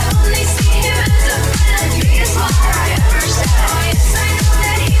reconnect? I only see him as a friend, the biggest liar I ever said. Oh yes, I know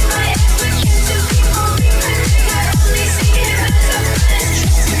that he's my ex, but can't two people reconnect? I only see him as a friend.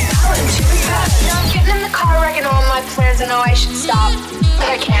 Now I'm getting in the car, wrecking all my plans. I know I should stop, but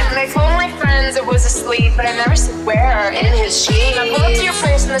I can't. And I told my friends it was asleep, but I never said where. In his sheet. And I pull up to your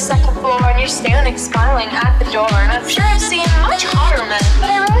place on the second floor, and you're standing, smiling at the door. And I'm sure I've seen much hotter men, but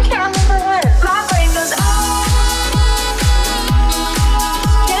I really can't remember when. My brain goes,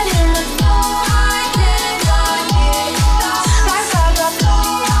 can't hear my phone. I cannot hear that. I got the phone.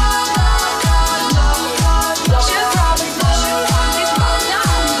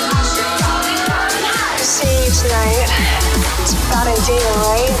 Seeing you tonight, it's a bad idea,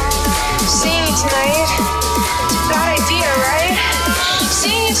 right? Seeing you tonight, it's a bad idea, right?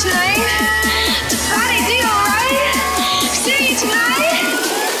 Seeing you tonight, it's a bad idea, right? Seeing you tonight.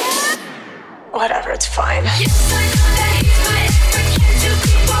 Whatever, it's fine. Yes, I know that he's my ex, but can't two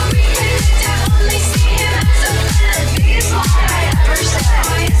people reconnect? I only see him as a friend, the biggest liar I ever said.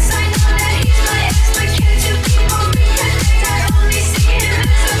 Oh yes, I know that he's my ex, but can't two people reconnect? I only see him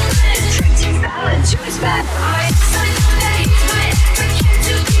as a friend, tricks his style and chew his bad. Oh yes, I know that he's my ex, but can't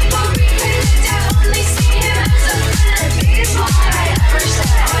two people reconnect? I only see him as a friend, the biggest liar I ever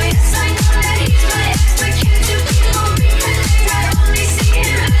said. Oh yes, I know that he's my ex, but can't two people reconnect? I only see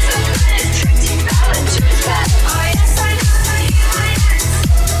him as a friend, tricks his style and chew his bad. Oh yes, I know that he's my ex.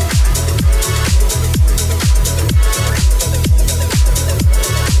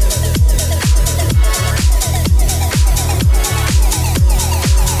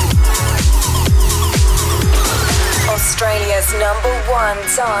 Australia's #1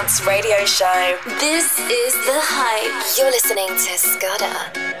 dance radio show. This is The Hype. You're listening to Scudder.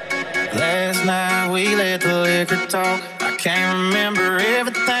 Last night we let the liquor talk. I can't remember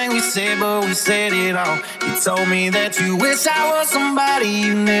everything we said, but we said it all. You told me that you wish I was somebody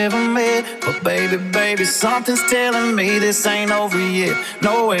you never met. But baby, something's telling me this ain't over yet.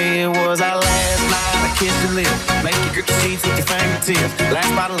 No way it was our last night. I kissed your lips, make you grip the sheets with your fingertips.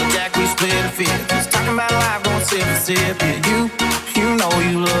 Last bottle of Jack, we split a fifth. Just talking about life, going sip for sip. Yeah, you know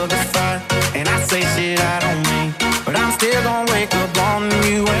you love to fight, and I say shit I don't mean, but I'm still gonna wake up on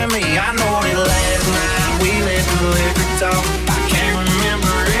you and me. I know that last night we let the liquor talk. I can't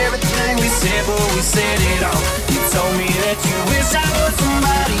remember everything we said, but we said it all. You told me that you wish I was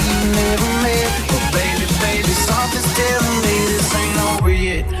somebody you never met. But baby, something's telling me this ain't over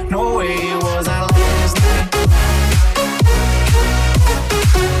yet. No way it was our last night.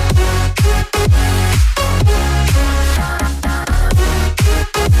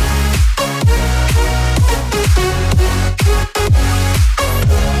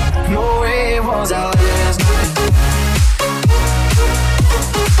 No way it was our last night.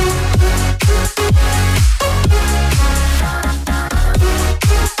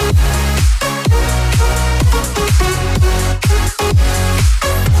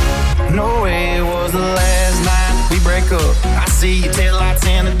 No way it was the last night. We break up, I see your taillights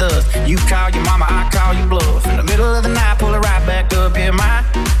in the dust. You call your mama, I call you bluff. In the middle of the night, pull it right back up. Yeah,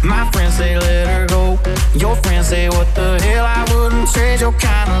 my friends say let her go. Your friends say what the hell, I wouldn't trade your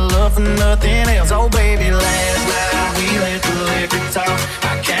kind of love for nothing else. Oh baby, last night we let the liquor talk.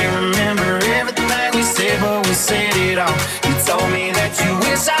 I can't remember everything we said, but we said it all. You told me that you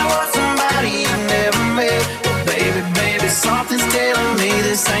wish I was somebody you never met. But baby, something's telling me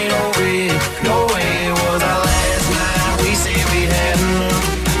this ain't over yet. No way it was our last night. We said we had enough.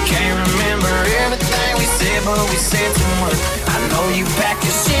 Can't remember everything we said, but we said too much. I know you packed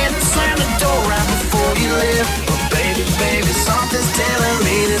your shit and slammed the door right before you left. But baby, something's telling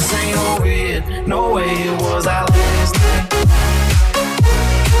me this ain't over yet. No way it was our last night.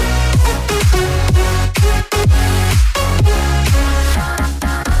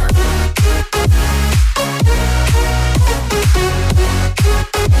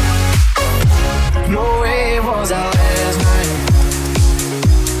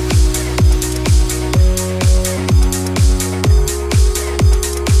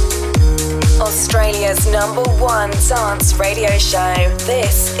 #1 dance radio show.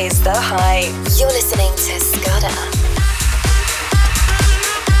 This is The Hype. You're listening to Scudder.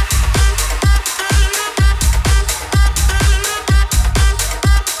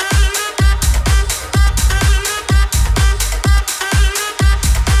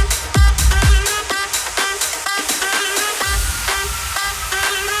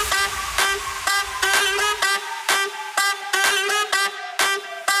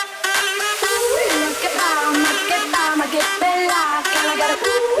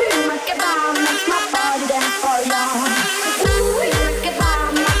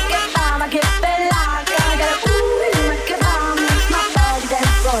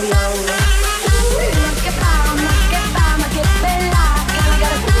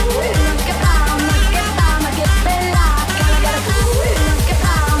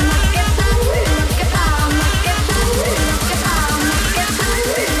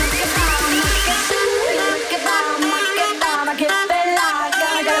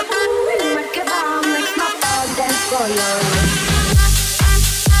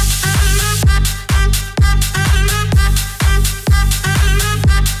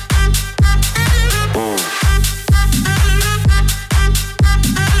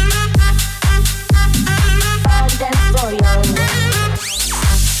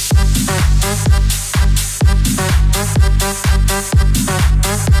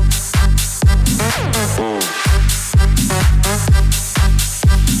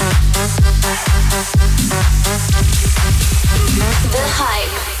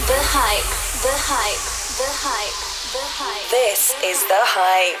 This is The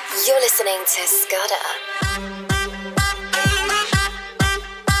Hype. You're listening to Scudder.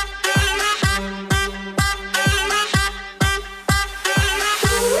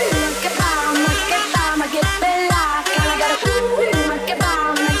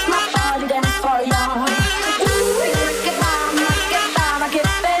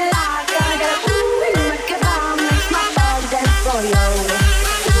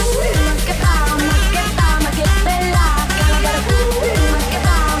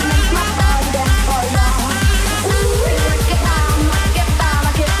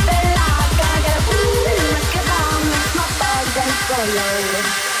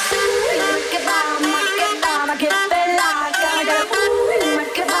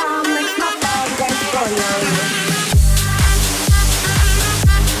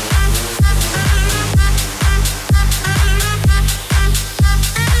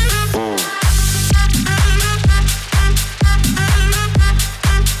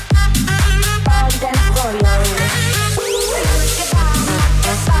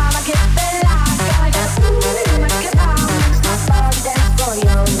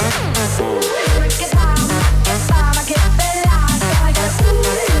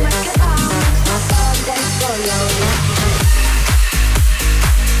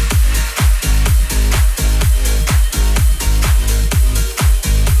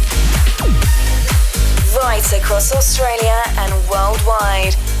 Across Australia and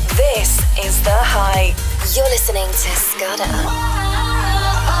worldwide, this is The Hype. You're listening to Scudder.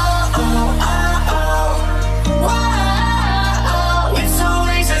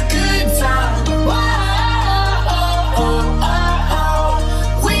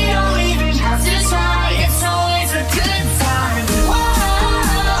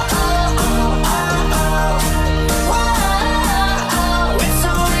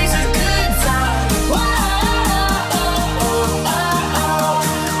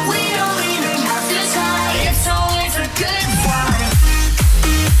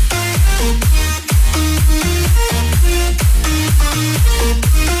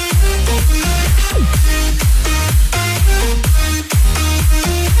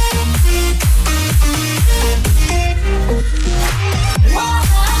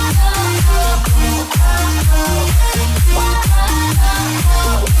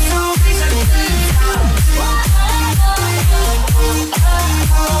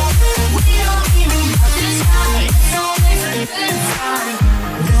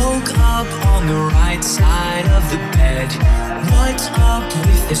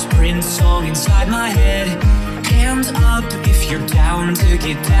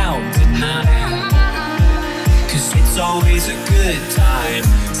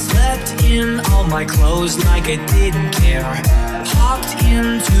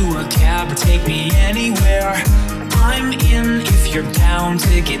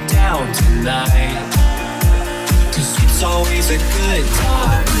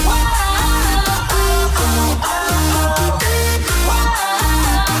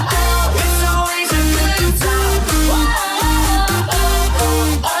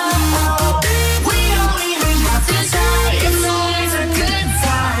 We don't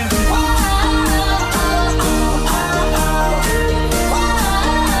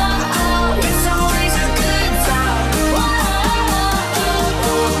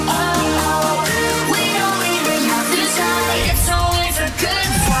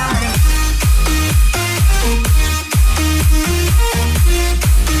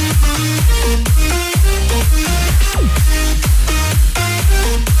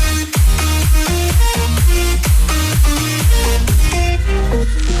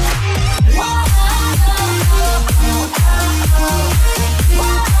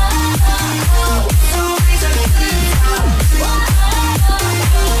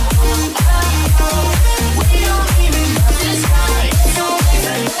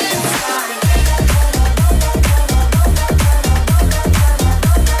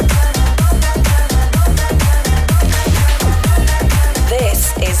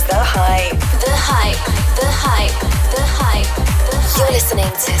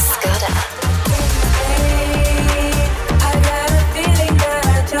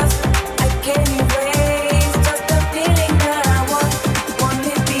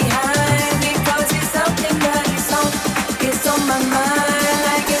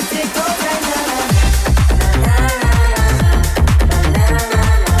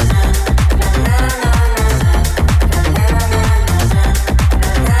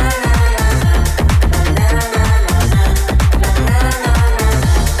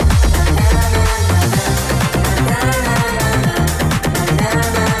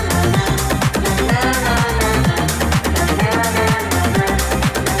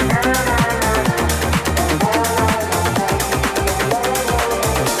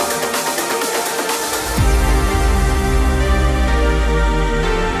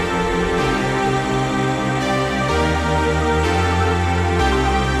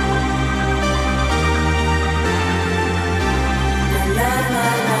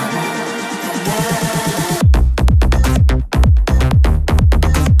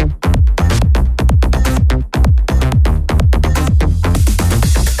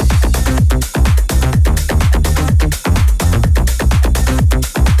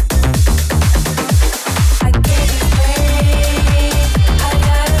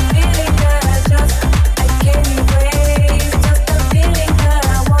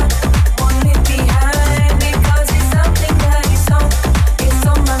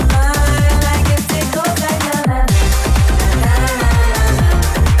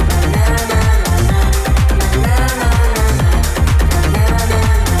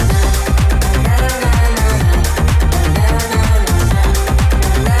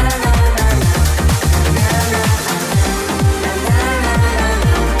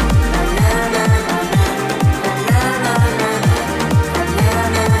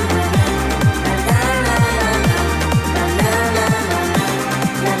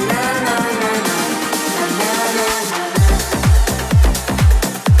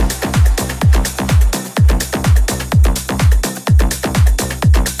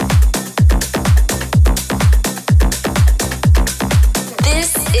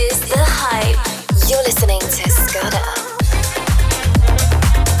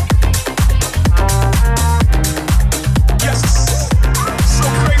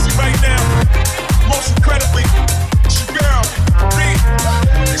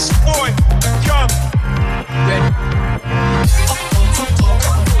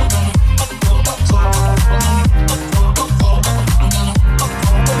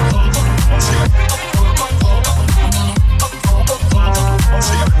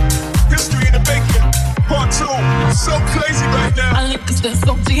 'cause they're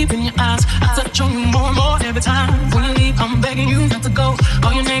so deep in your eyes. I touch on you more and more every time. When you leave, I'm begging you not to go.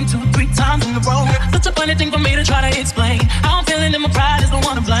 Call your name 2-3 times in a row. Such a funny thing for me to try to explain. How I'm feeling and my pride is the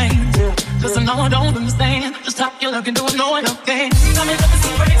one to blame. 'Cause I know I don't understand just how you're looking, doing no one okay. Got me looking so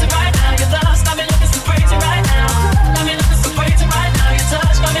crazy right now. Your love's got me looking so crazy right now. Got me looking so crazy right now. Your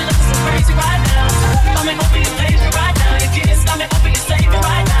touch got me looking so crazy right now. Got me hoping you save me right now. Your kiss got me hoping you save me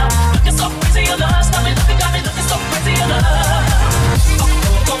right now. Looking so crazy, your love got me looking so crazy, your love.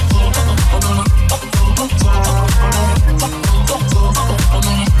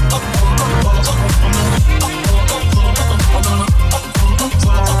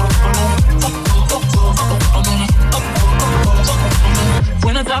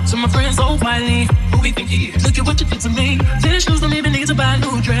 When I talk to my friends so quietly, who we think he is? Look at what you did to me. Tennis shoes don't even need to buy a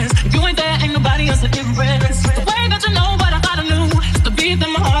new dress. If you ain't there, ain't nobody else that impress. The way that you know what I thought I knew, it's the beat that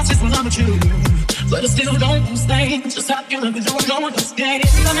my heart just was on with you. But I still don't understand just how you look, 'cause you don't understand.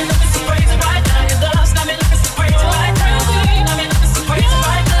 Got me looking so crazy right now. Your love's got me looking so crazy right now. Got me looking so crazy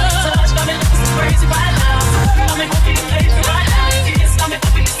right now. Touch got me looking so crazy right now. Got me hoping you save me right now. Your kiss got me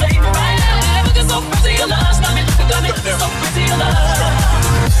hoping you save me right now. Looking so crazy, your love got me looking so crazy, your love.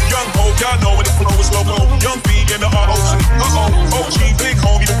 Young Ho, y'all know when the flow is low. Young B in the ROC. OG, big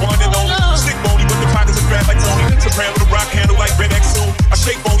homie, the one and only. Stick bony, but the pockets are fat like Tony. Soprano with a rock handle like Red X2. I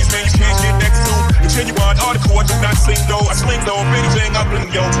shake bonies, man, you can't get next to. The genuine article, I do not sing though. I sling though, if anything, I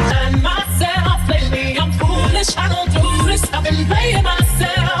bling yo. And myself lately, I'm foolish, I don't do this. I've been playing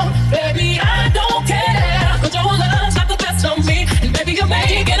myself, baby, I don't care. But your love's not the best of me, and baby, you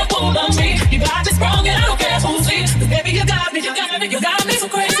may get a fool of me. You got this wrong, and I don't care who sees. 'Cause baby, you got me, you got me, you got me so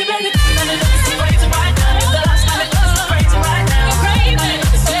crazy, baby. Got me looking so crazy right now. Your love's got me looking so crazy right now. You're crazy, got me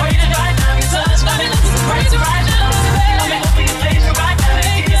looking so crazy right now. Your touch got me looking so crazy right now. Got me hoping you save me right now.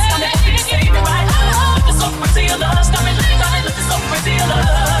 Your kiss got me hoping you save me right now. Looking so crazy, your love's got me looking so crazy, your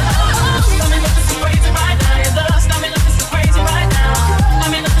love. Got me looking so crazy right now. Your love's got me looking so crazy right now. Got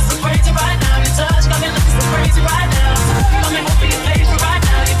me looking so crazy right now. Your touch got me looking so crazy right now. Got me hoping you save me right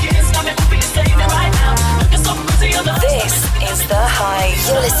now. Your kiss got me hoping you save me right now. Looking so crazy, your love. This is The High.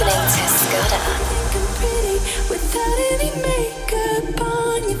 You're listening to Scudder. Without any makeup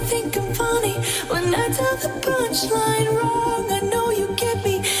on, you think I'm funny. When I tell the punchline wrong, I know you get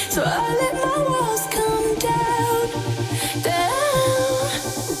me. So I let my walls come down, down.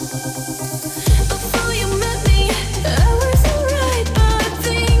 Before you met me, I was alright, but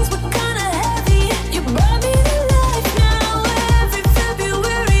things were kinda heavy. You brought me to life now every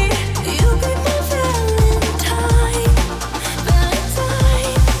February. You be my Valentine,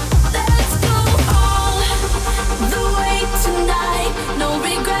 Valentine. Let's go all the way tonight. No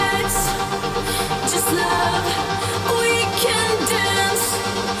regrets, just love. We can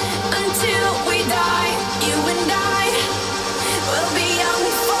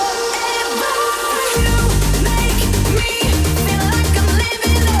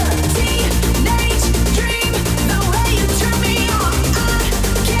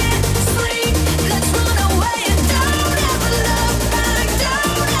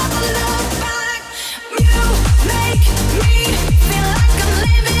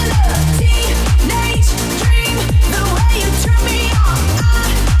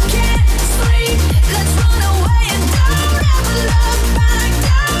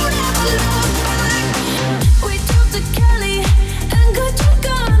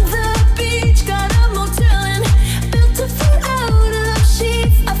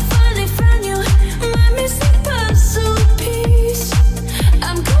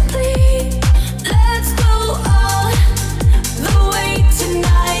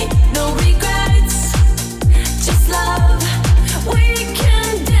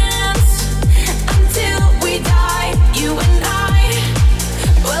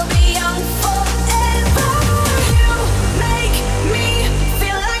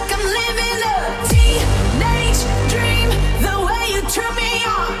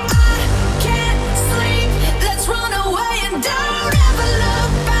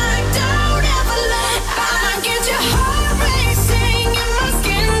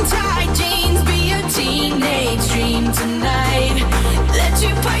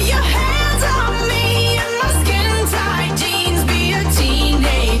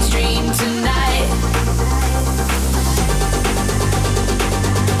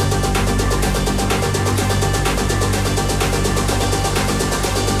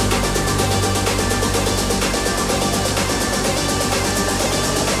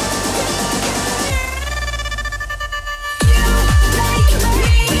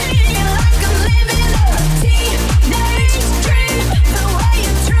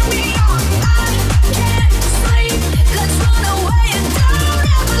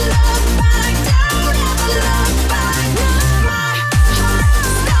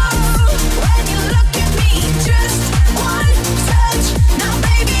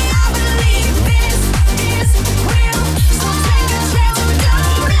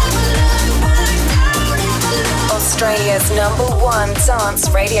 #1 dance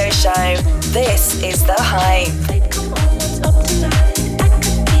radio show. This is The Hype.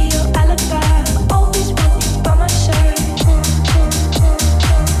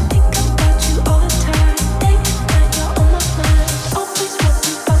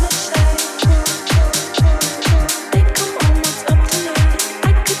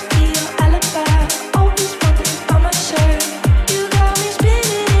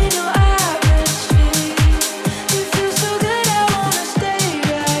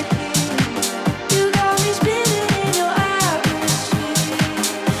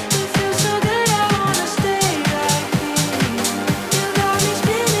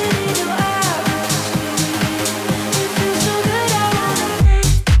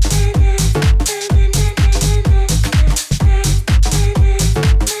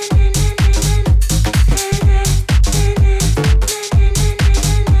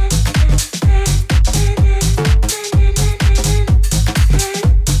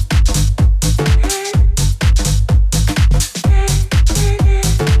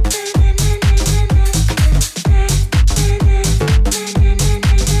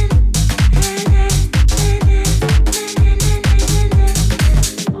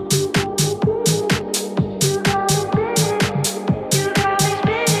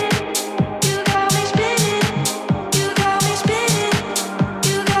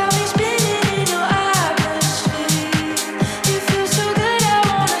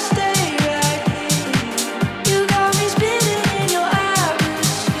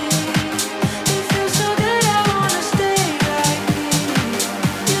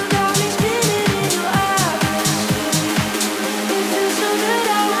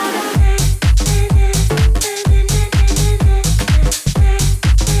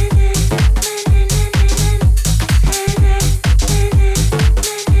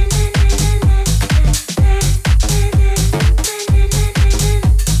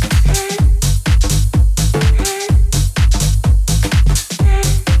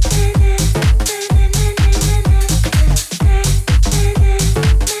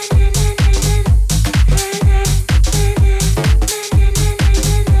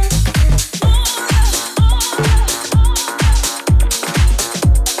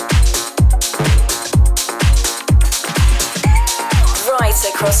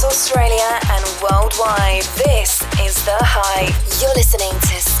 Across Australia and worldwide, this is The Hype. You're listening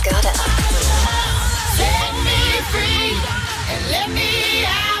to Scudder. Set me free and let me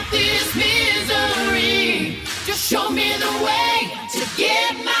out this misery. Just show me the way to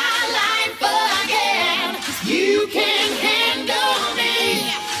get my life again. You can handle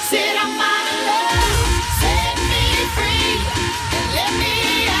me. Said I'm out of love. Set me free and let me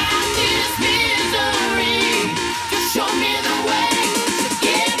out this misery. Just show me the way.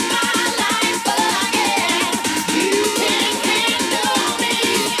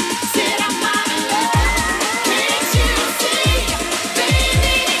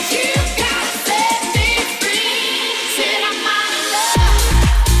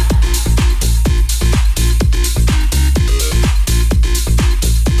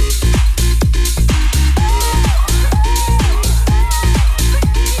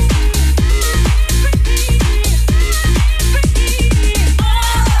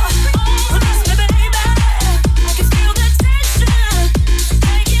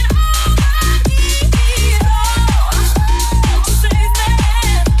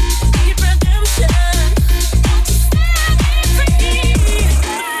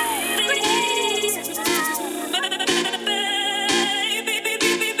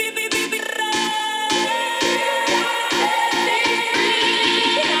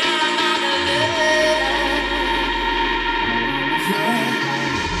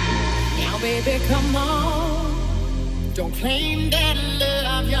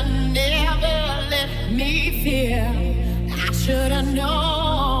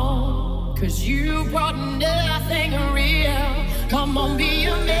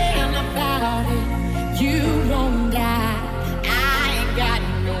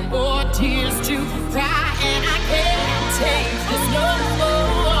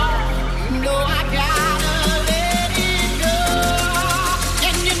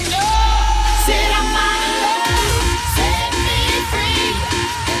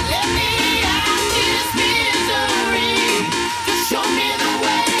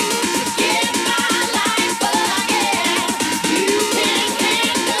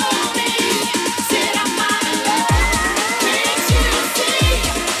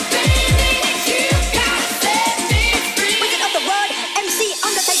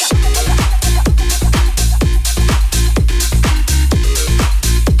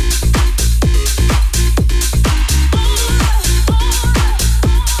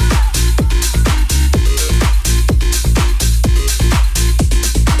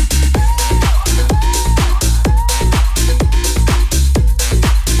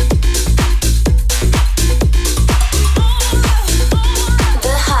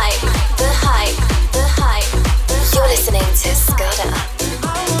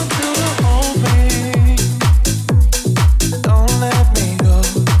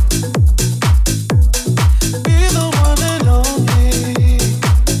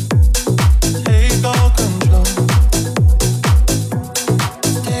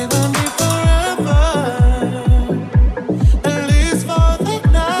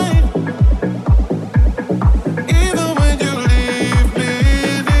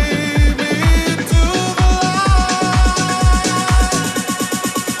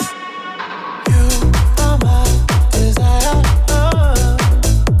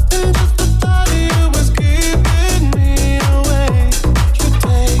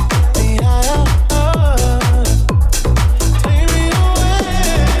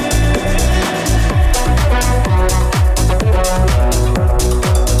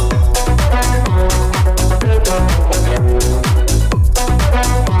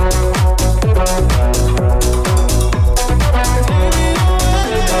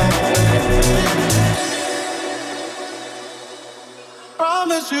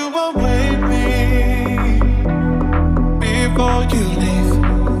 you await me before you leave.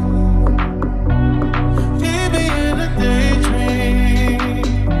 Leave me in a daydream,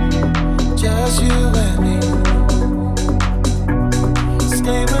 just you and me.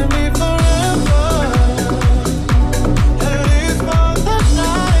 Stay with me forever, at least for the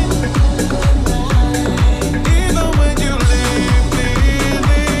night. Even when you leave me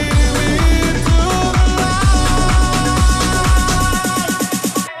to the light.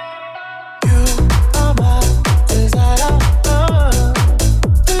 You are my desire,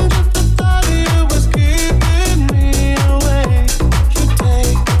 and just the thought of you was keeping me awake. You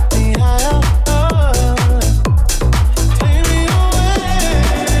take me higher, take me away.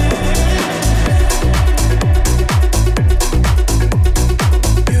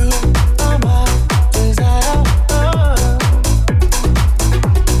 You are my desire,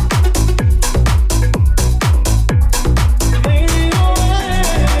 take me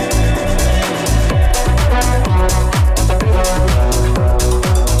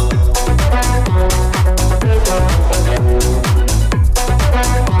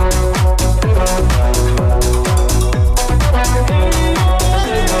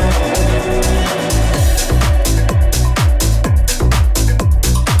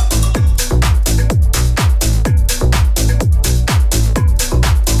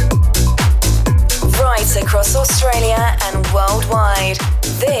Right across Australia and worldwide,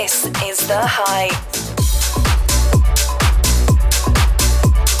 this is The Hype.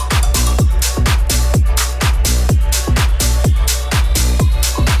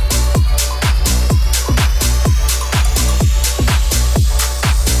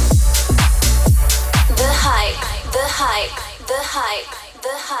 The Hype, The Hype, The Hype,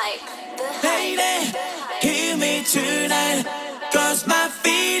 The Hype, The Hype. Lady, hear me tonight, 'cause my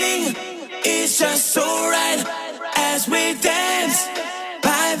feeling is just so right as we dance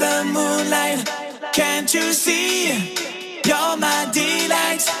by the moonlight. Can't you see? You're my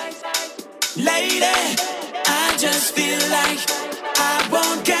delight. Lady, I just feel like I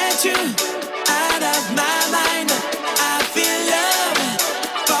won't get you out of my mind. I feel love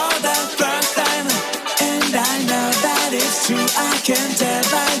for the first time, and I know that it's true. I can tell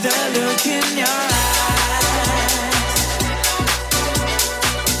by the look in your eyes.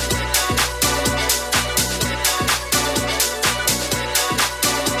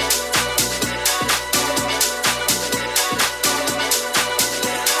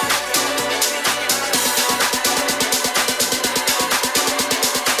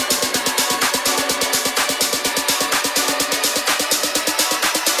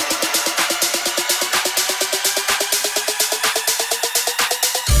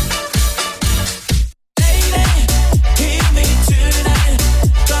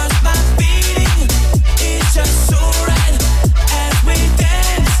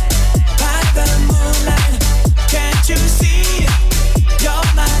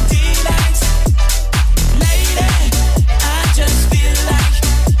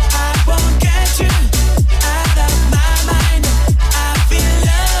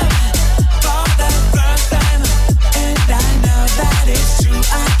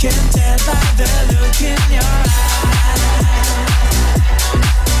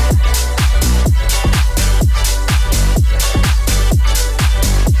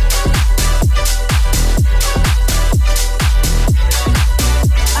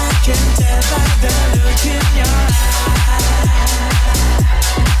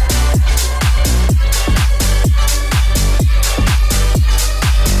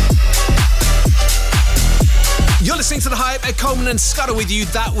 listening to The Hype. Ed Coleman and Scudder with you.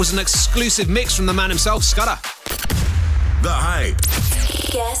 That was an exclusive mix from the man himself, Scudder. The Hype.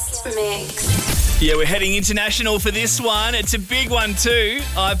 Guest mix. Yeah, we're heading international for this one. It's a big one too.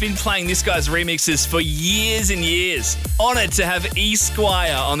 I've been playing this guy's remixes for years and years. Honoured to have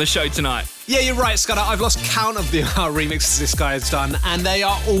ESQUIRE on the show tonight. Yeah, you're right, Scudder. I've lost count of the remixes this guy has done, and they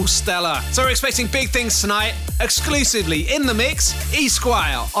are all stellar. So we're expecting big things tonight. Exclusively in the mix,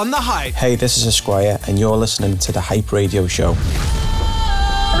 ESQUIRE on The Hype. Hey, this is ESQUIRE, and you're listening to The Hype Radio Show.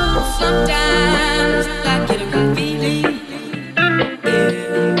 Sometimes I get a good feeling.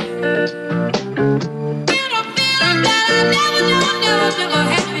 Never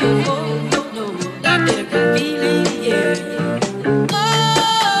had before. No, I get a good feeling, yeah. Oh,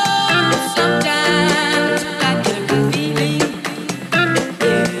 sometimes I get a good feeling, yeah.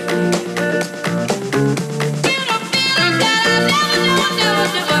 Get a feeling that I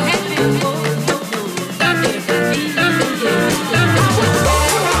never had before. No, I get a good feeling, yeah.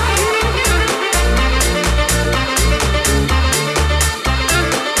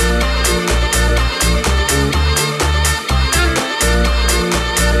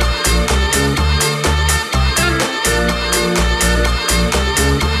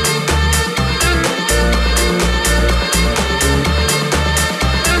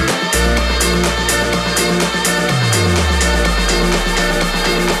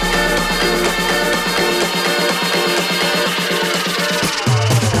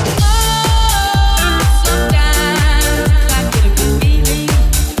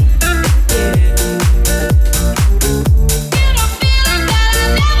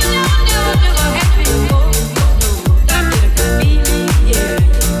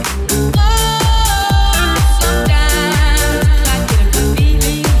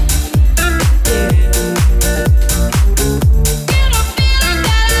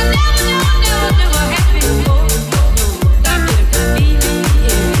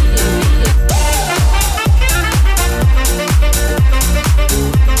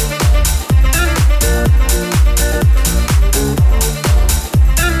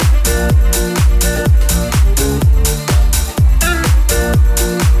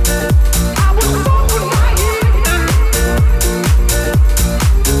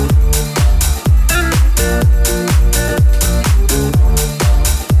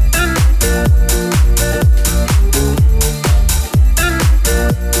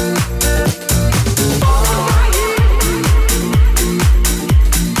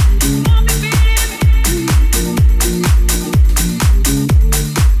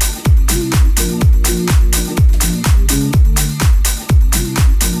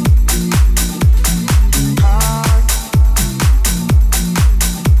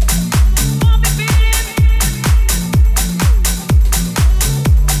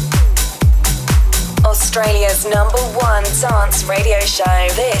 Australia's #1 dance radio show.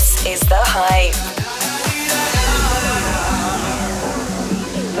 This is The Hype.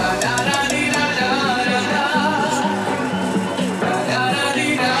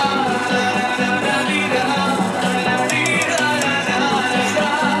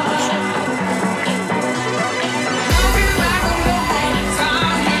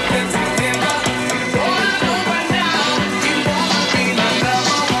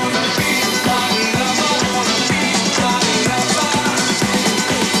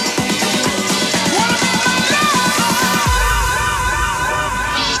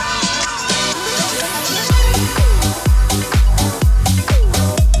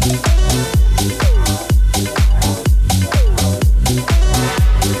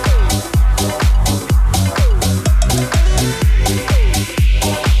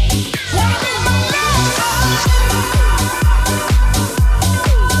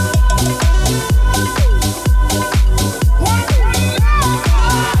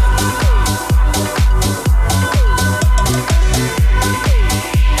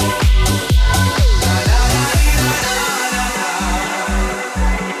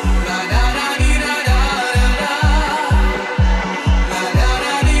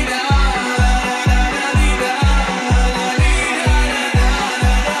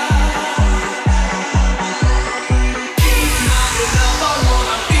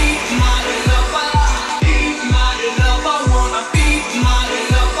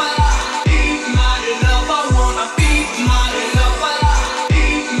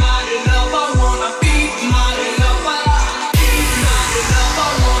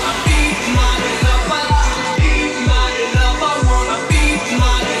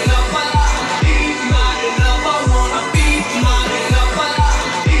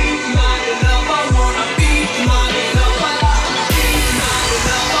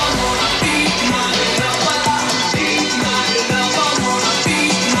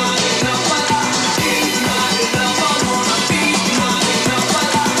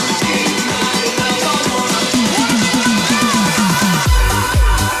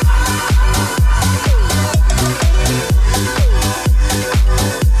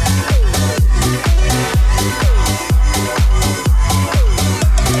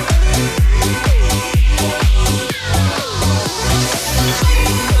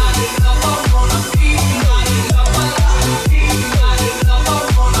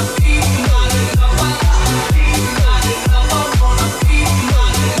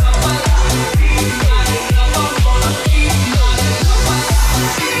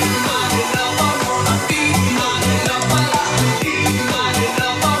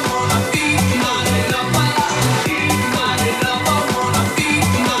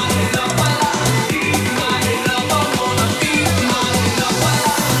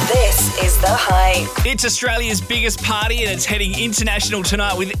 It's Australia's biggest party and it's heading international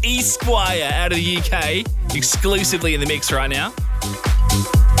tonight with ESQUIRE out of the UK, exclusively in the mix right now.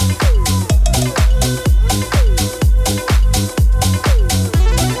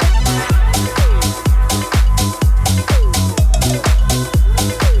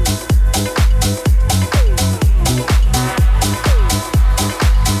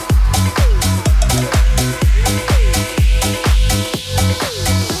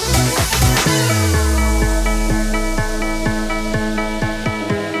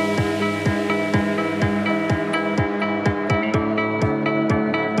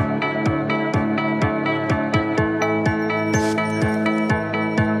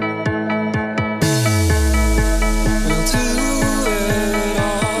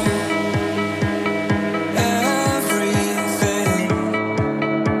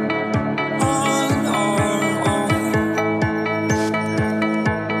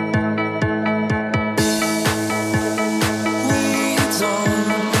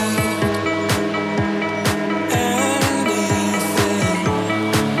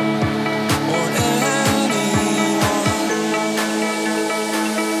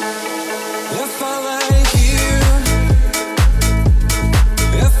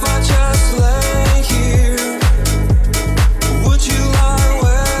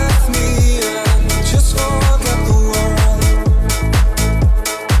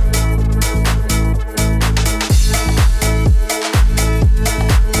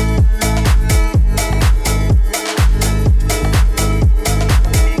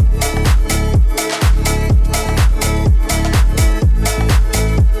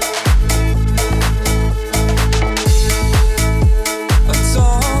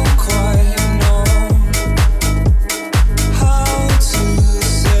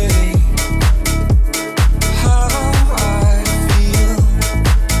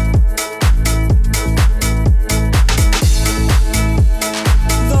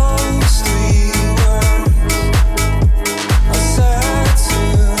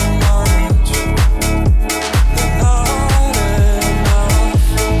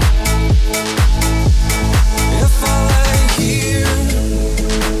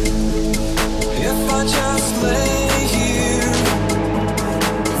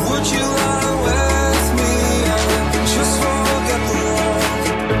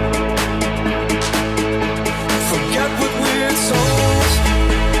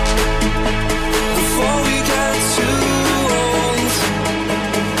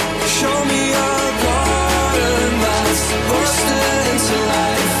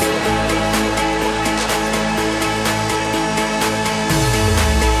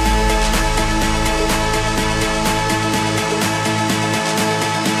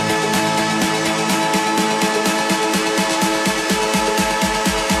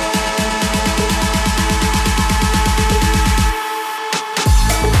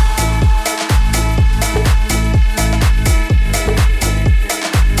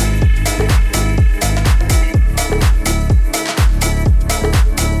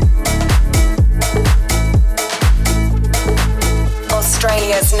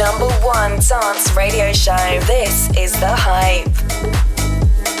 one dance radio show. This is The Hype.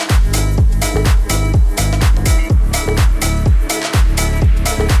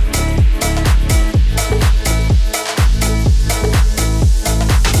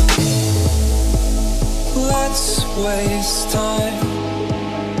 Let's waste time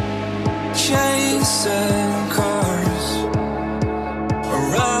chasing cars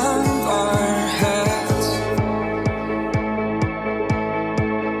around our heads.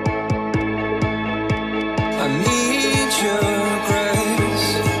 I need your grace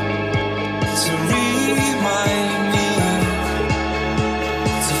to remind me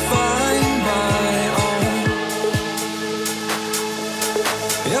to find my own.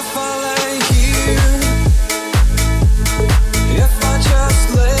 If I lay here, if I just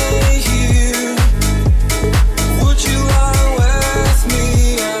lay here, would you lie with me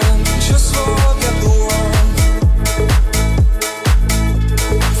and just forget the world?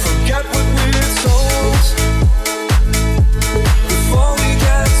 Forget what we're told before we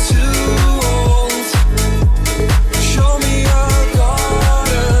get too old. Show me a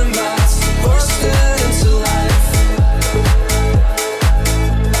garden that's bursting into life.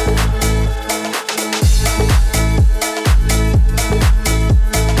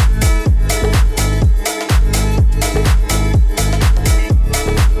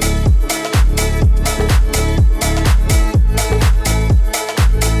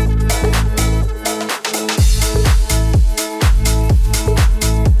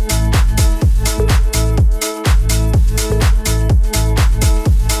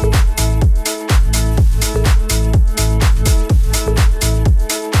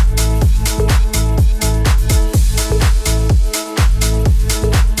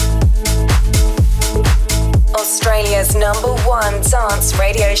 Australia's #1 dance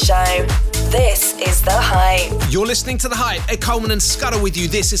radio show. This is The Hype. You're listening to The Hype. Ed Coleman and Scudder with you.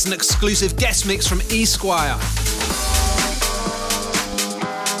 This is an exclusive guest mix from ESQUIRE.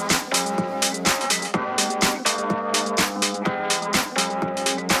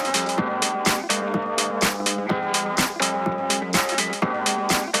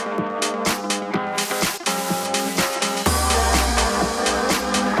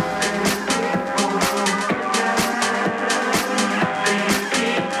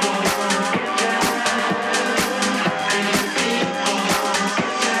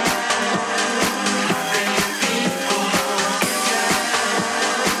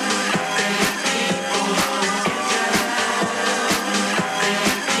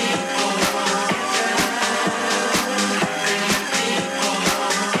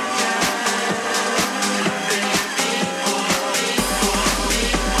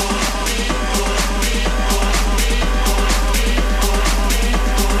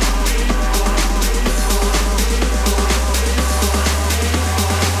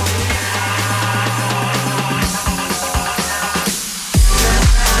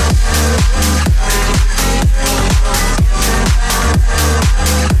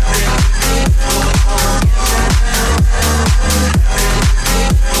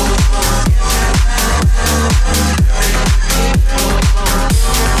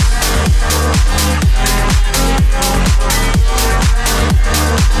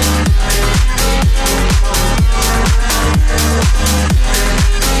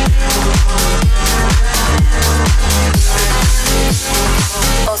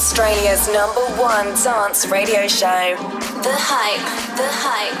 Australia's #1 dance radio show. The Hype, The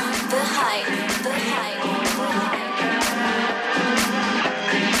Hype, The Hype, The Hype.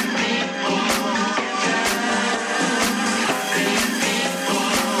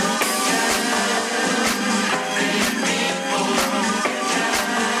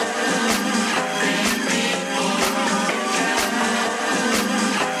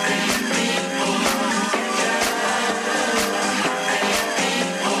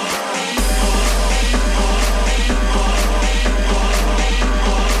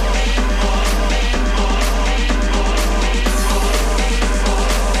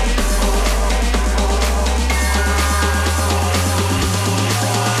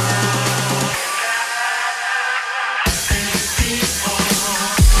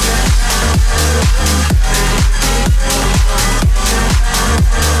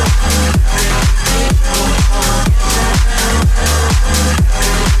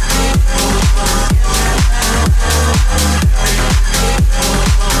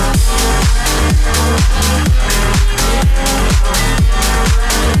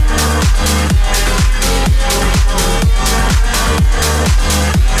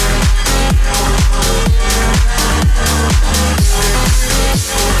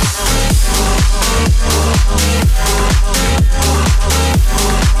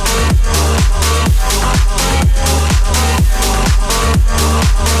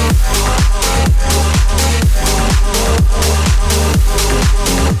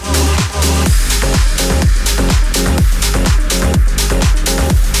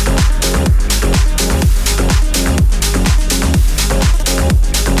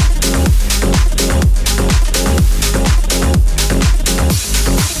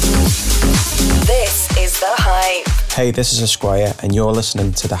 Hey, this is ESQUIRE, and you're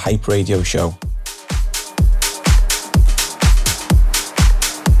listening to the Hype Radio Show.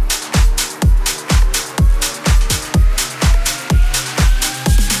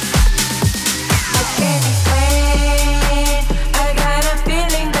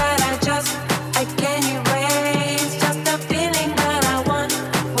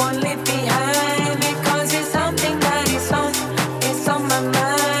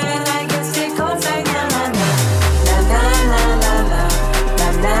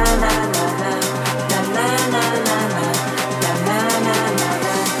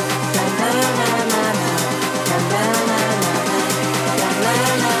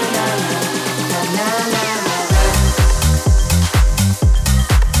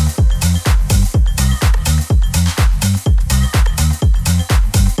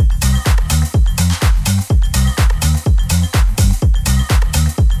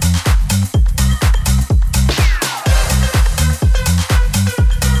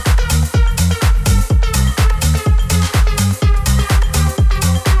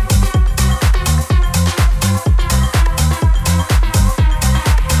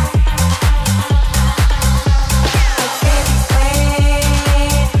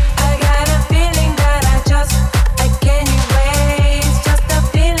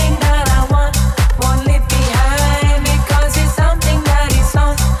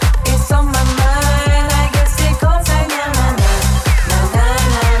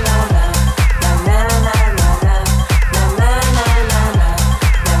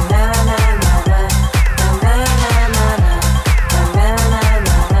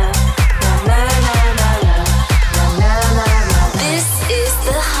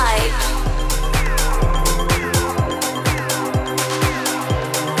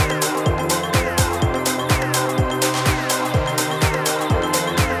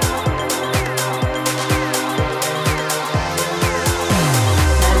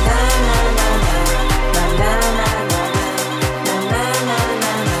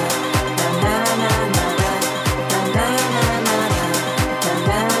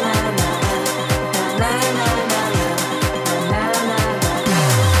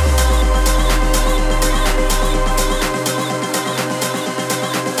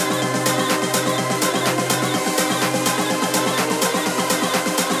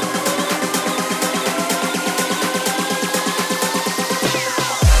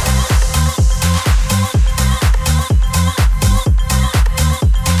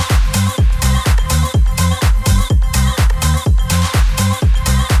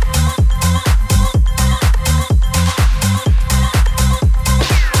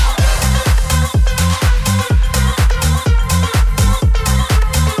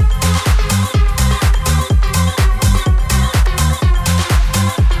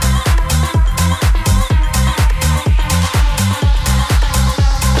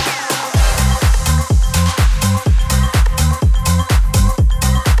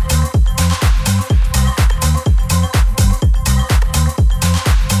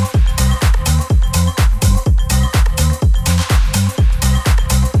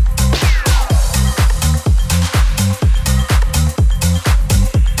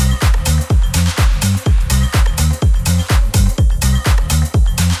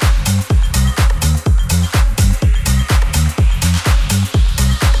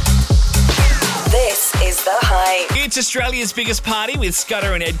 It's Australia's biggest party with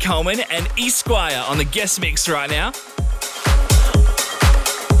Scudder and Ed Coleman and ESQUIRE on the guest mix right now.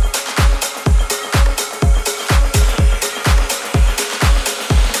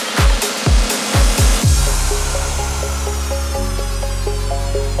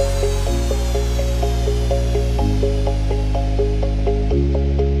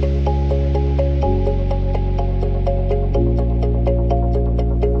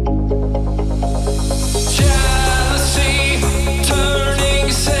 Jealousy,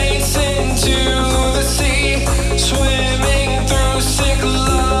 turning saints into the sea. Swim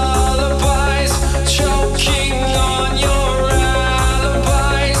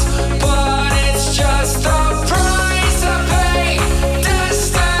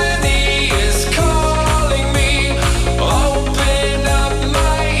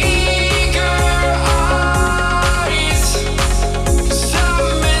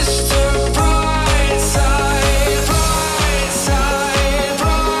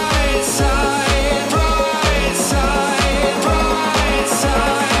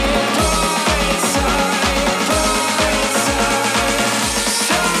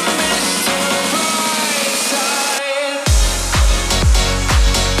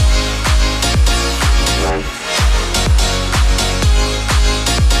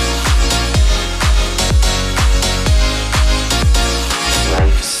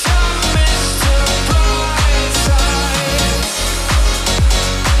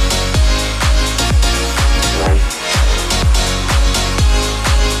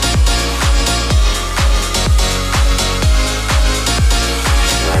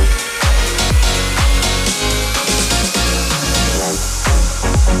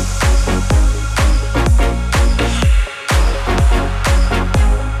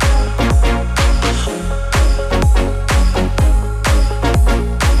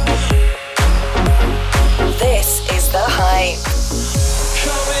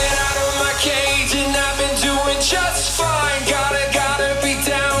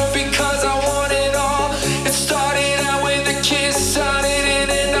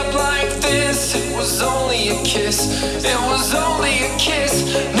kiss.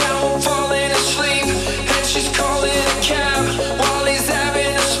 Now I'm falling asleep, and she's calling a cab while he's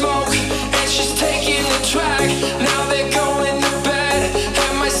having a smoke, and she's taking the track. Now they're going to bed,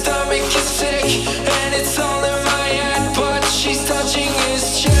 and my stomach is sick, and it's all in my head, but she's touching his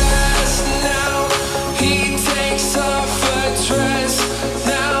chest. Now he takes off her dress.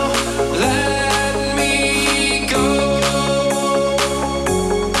 Now let me go.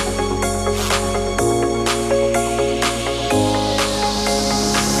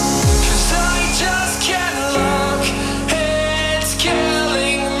 'Cause I just can't look, it's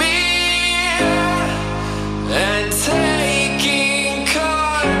killing me and taking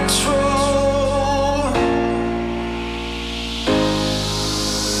control.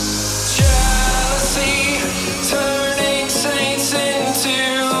 Jealousy turning saints into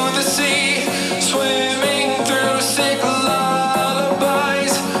the sea, swimming through sick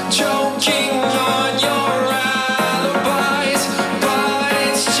lullabies, choking on your alibis. But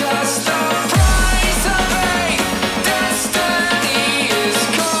it's just the price I pay. Destiny is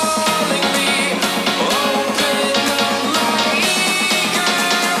calling me. Open up my eager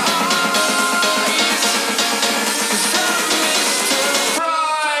eyes, 'cause I'm Mr.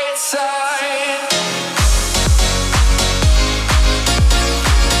 Brightside.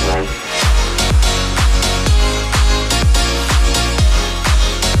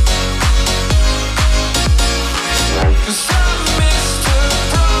 Cause I'm Mr.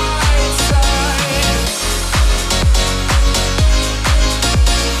 Brightside.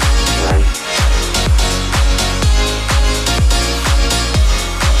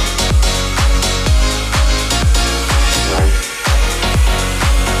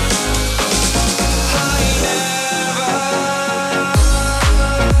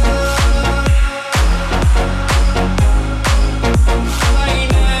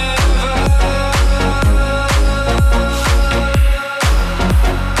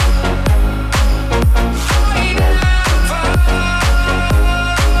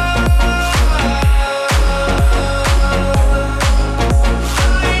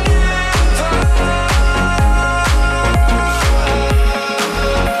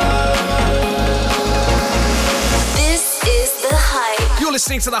 This is The Hype. You're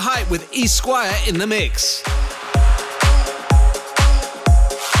listening to The Hype with ESQUIRE in the mix.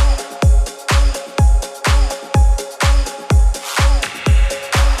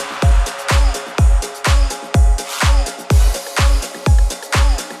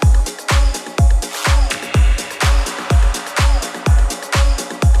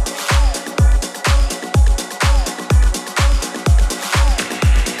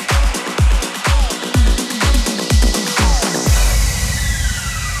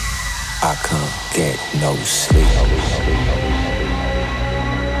 I can't get no sleep.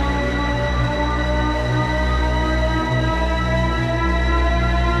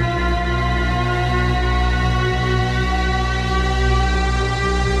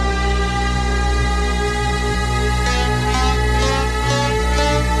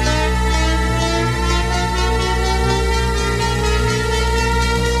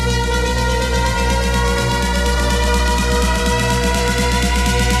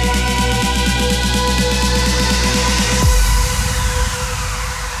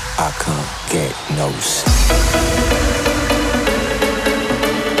 I can't get no sleep.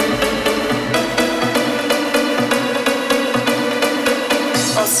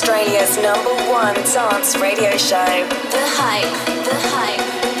 Australia's #1 dance radio show. The Hype. The Hype.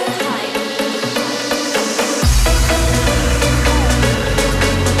 The Hype.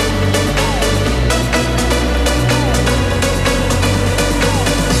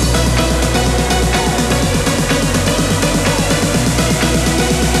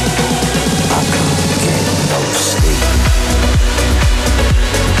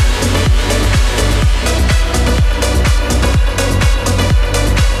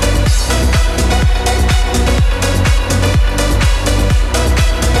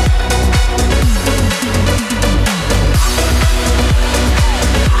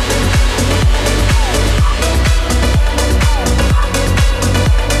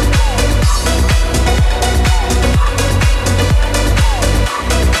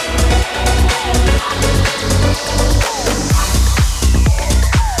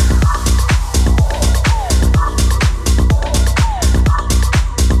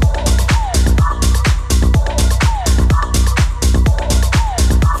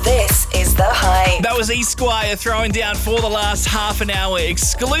 was ESQUIRE throwing down for the last half an hour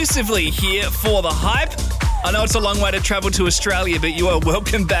exclusively here for The Hype. I know it's a long way to travel to Australia, but you are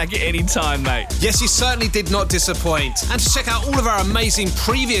welcome back anytime, mate. Yes, you certainly did not disappoint. And to check out all of our amazing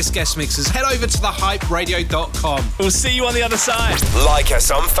previous guest mixes, head over to thehyperadio.com. We'll see you on the other side. Like us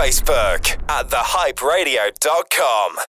on Facebook at thehyperadio.com.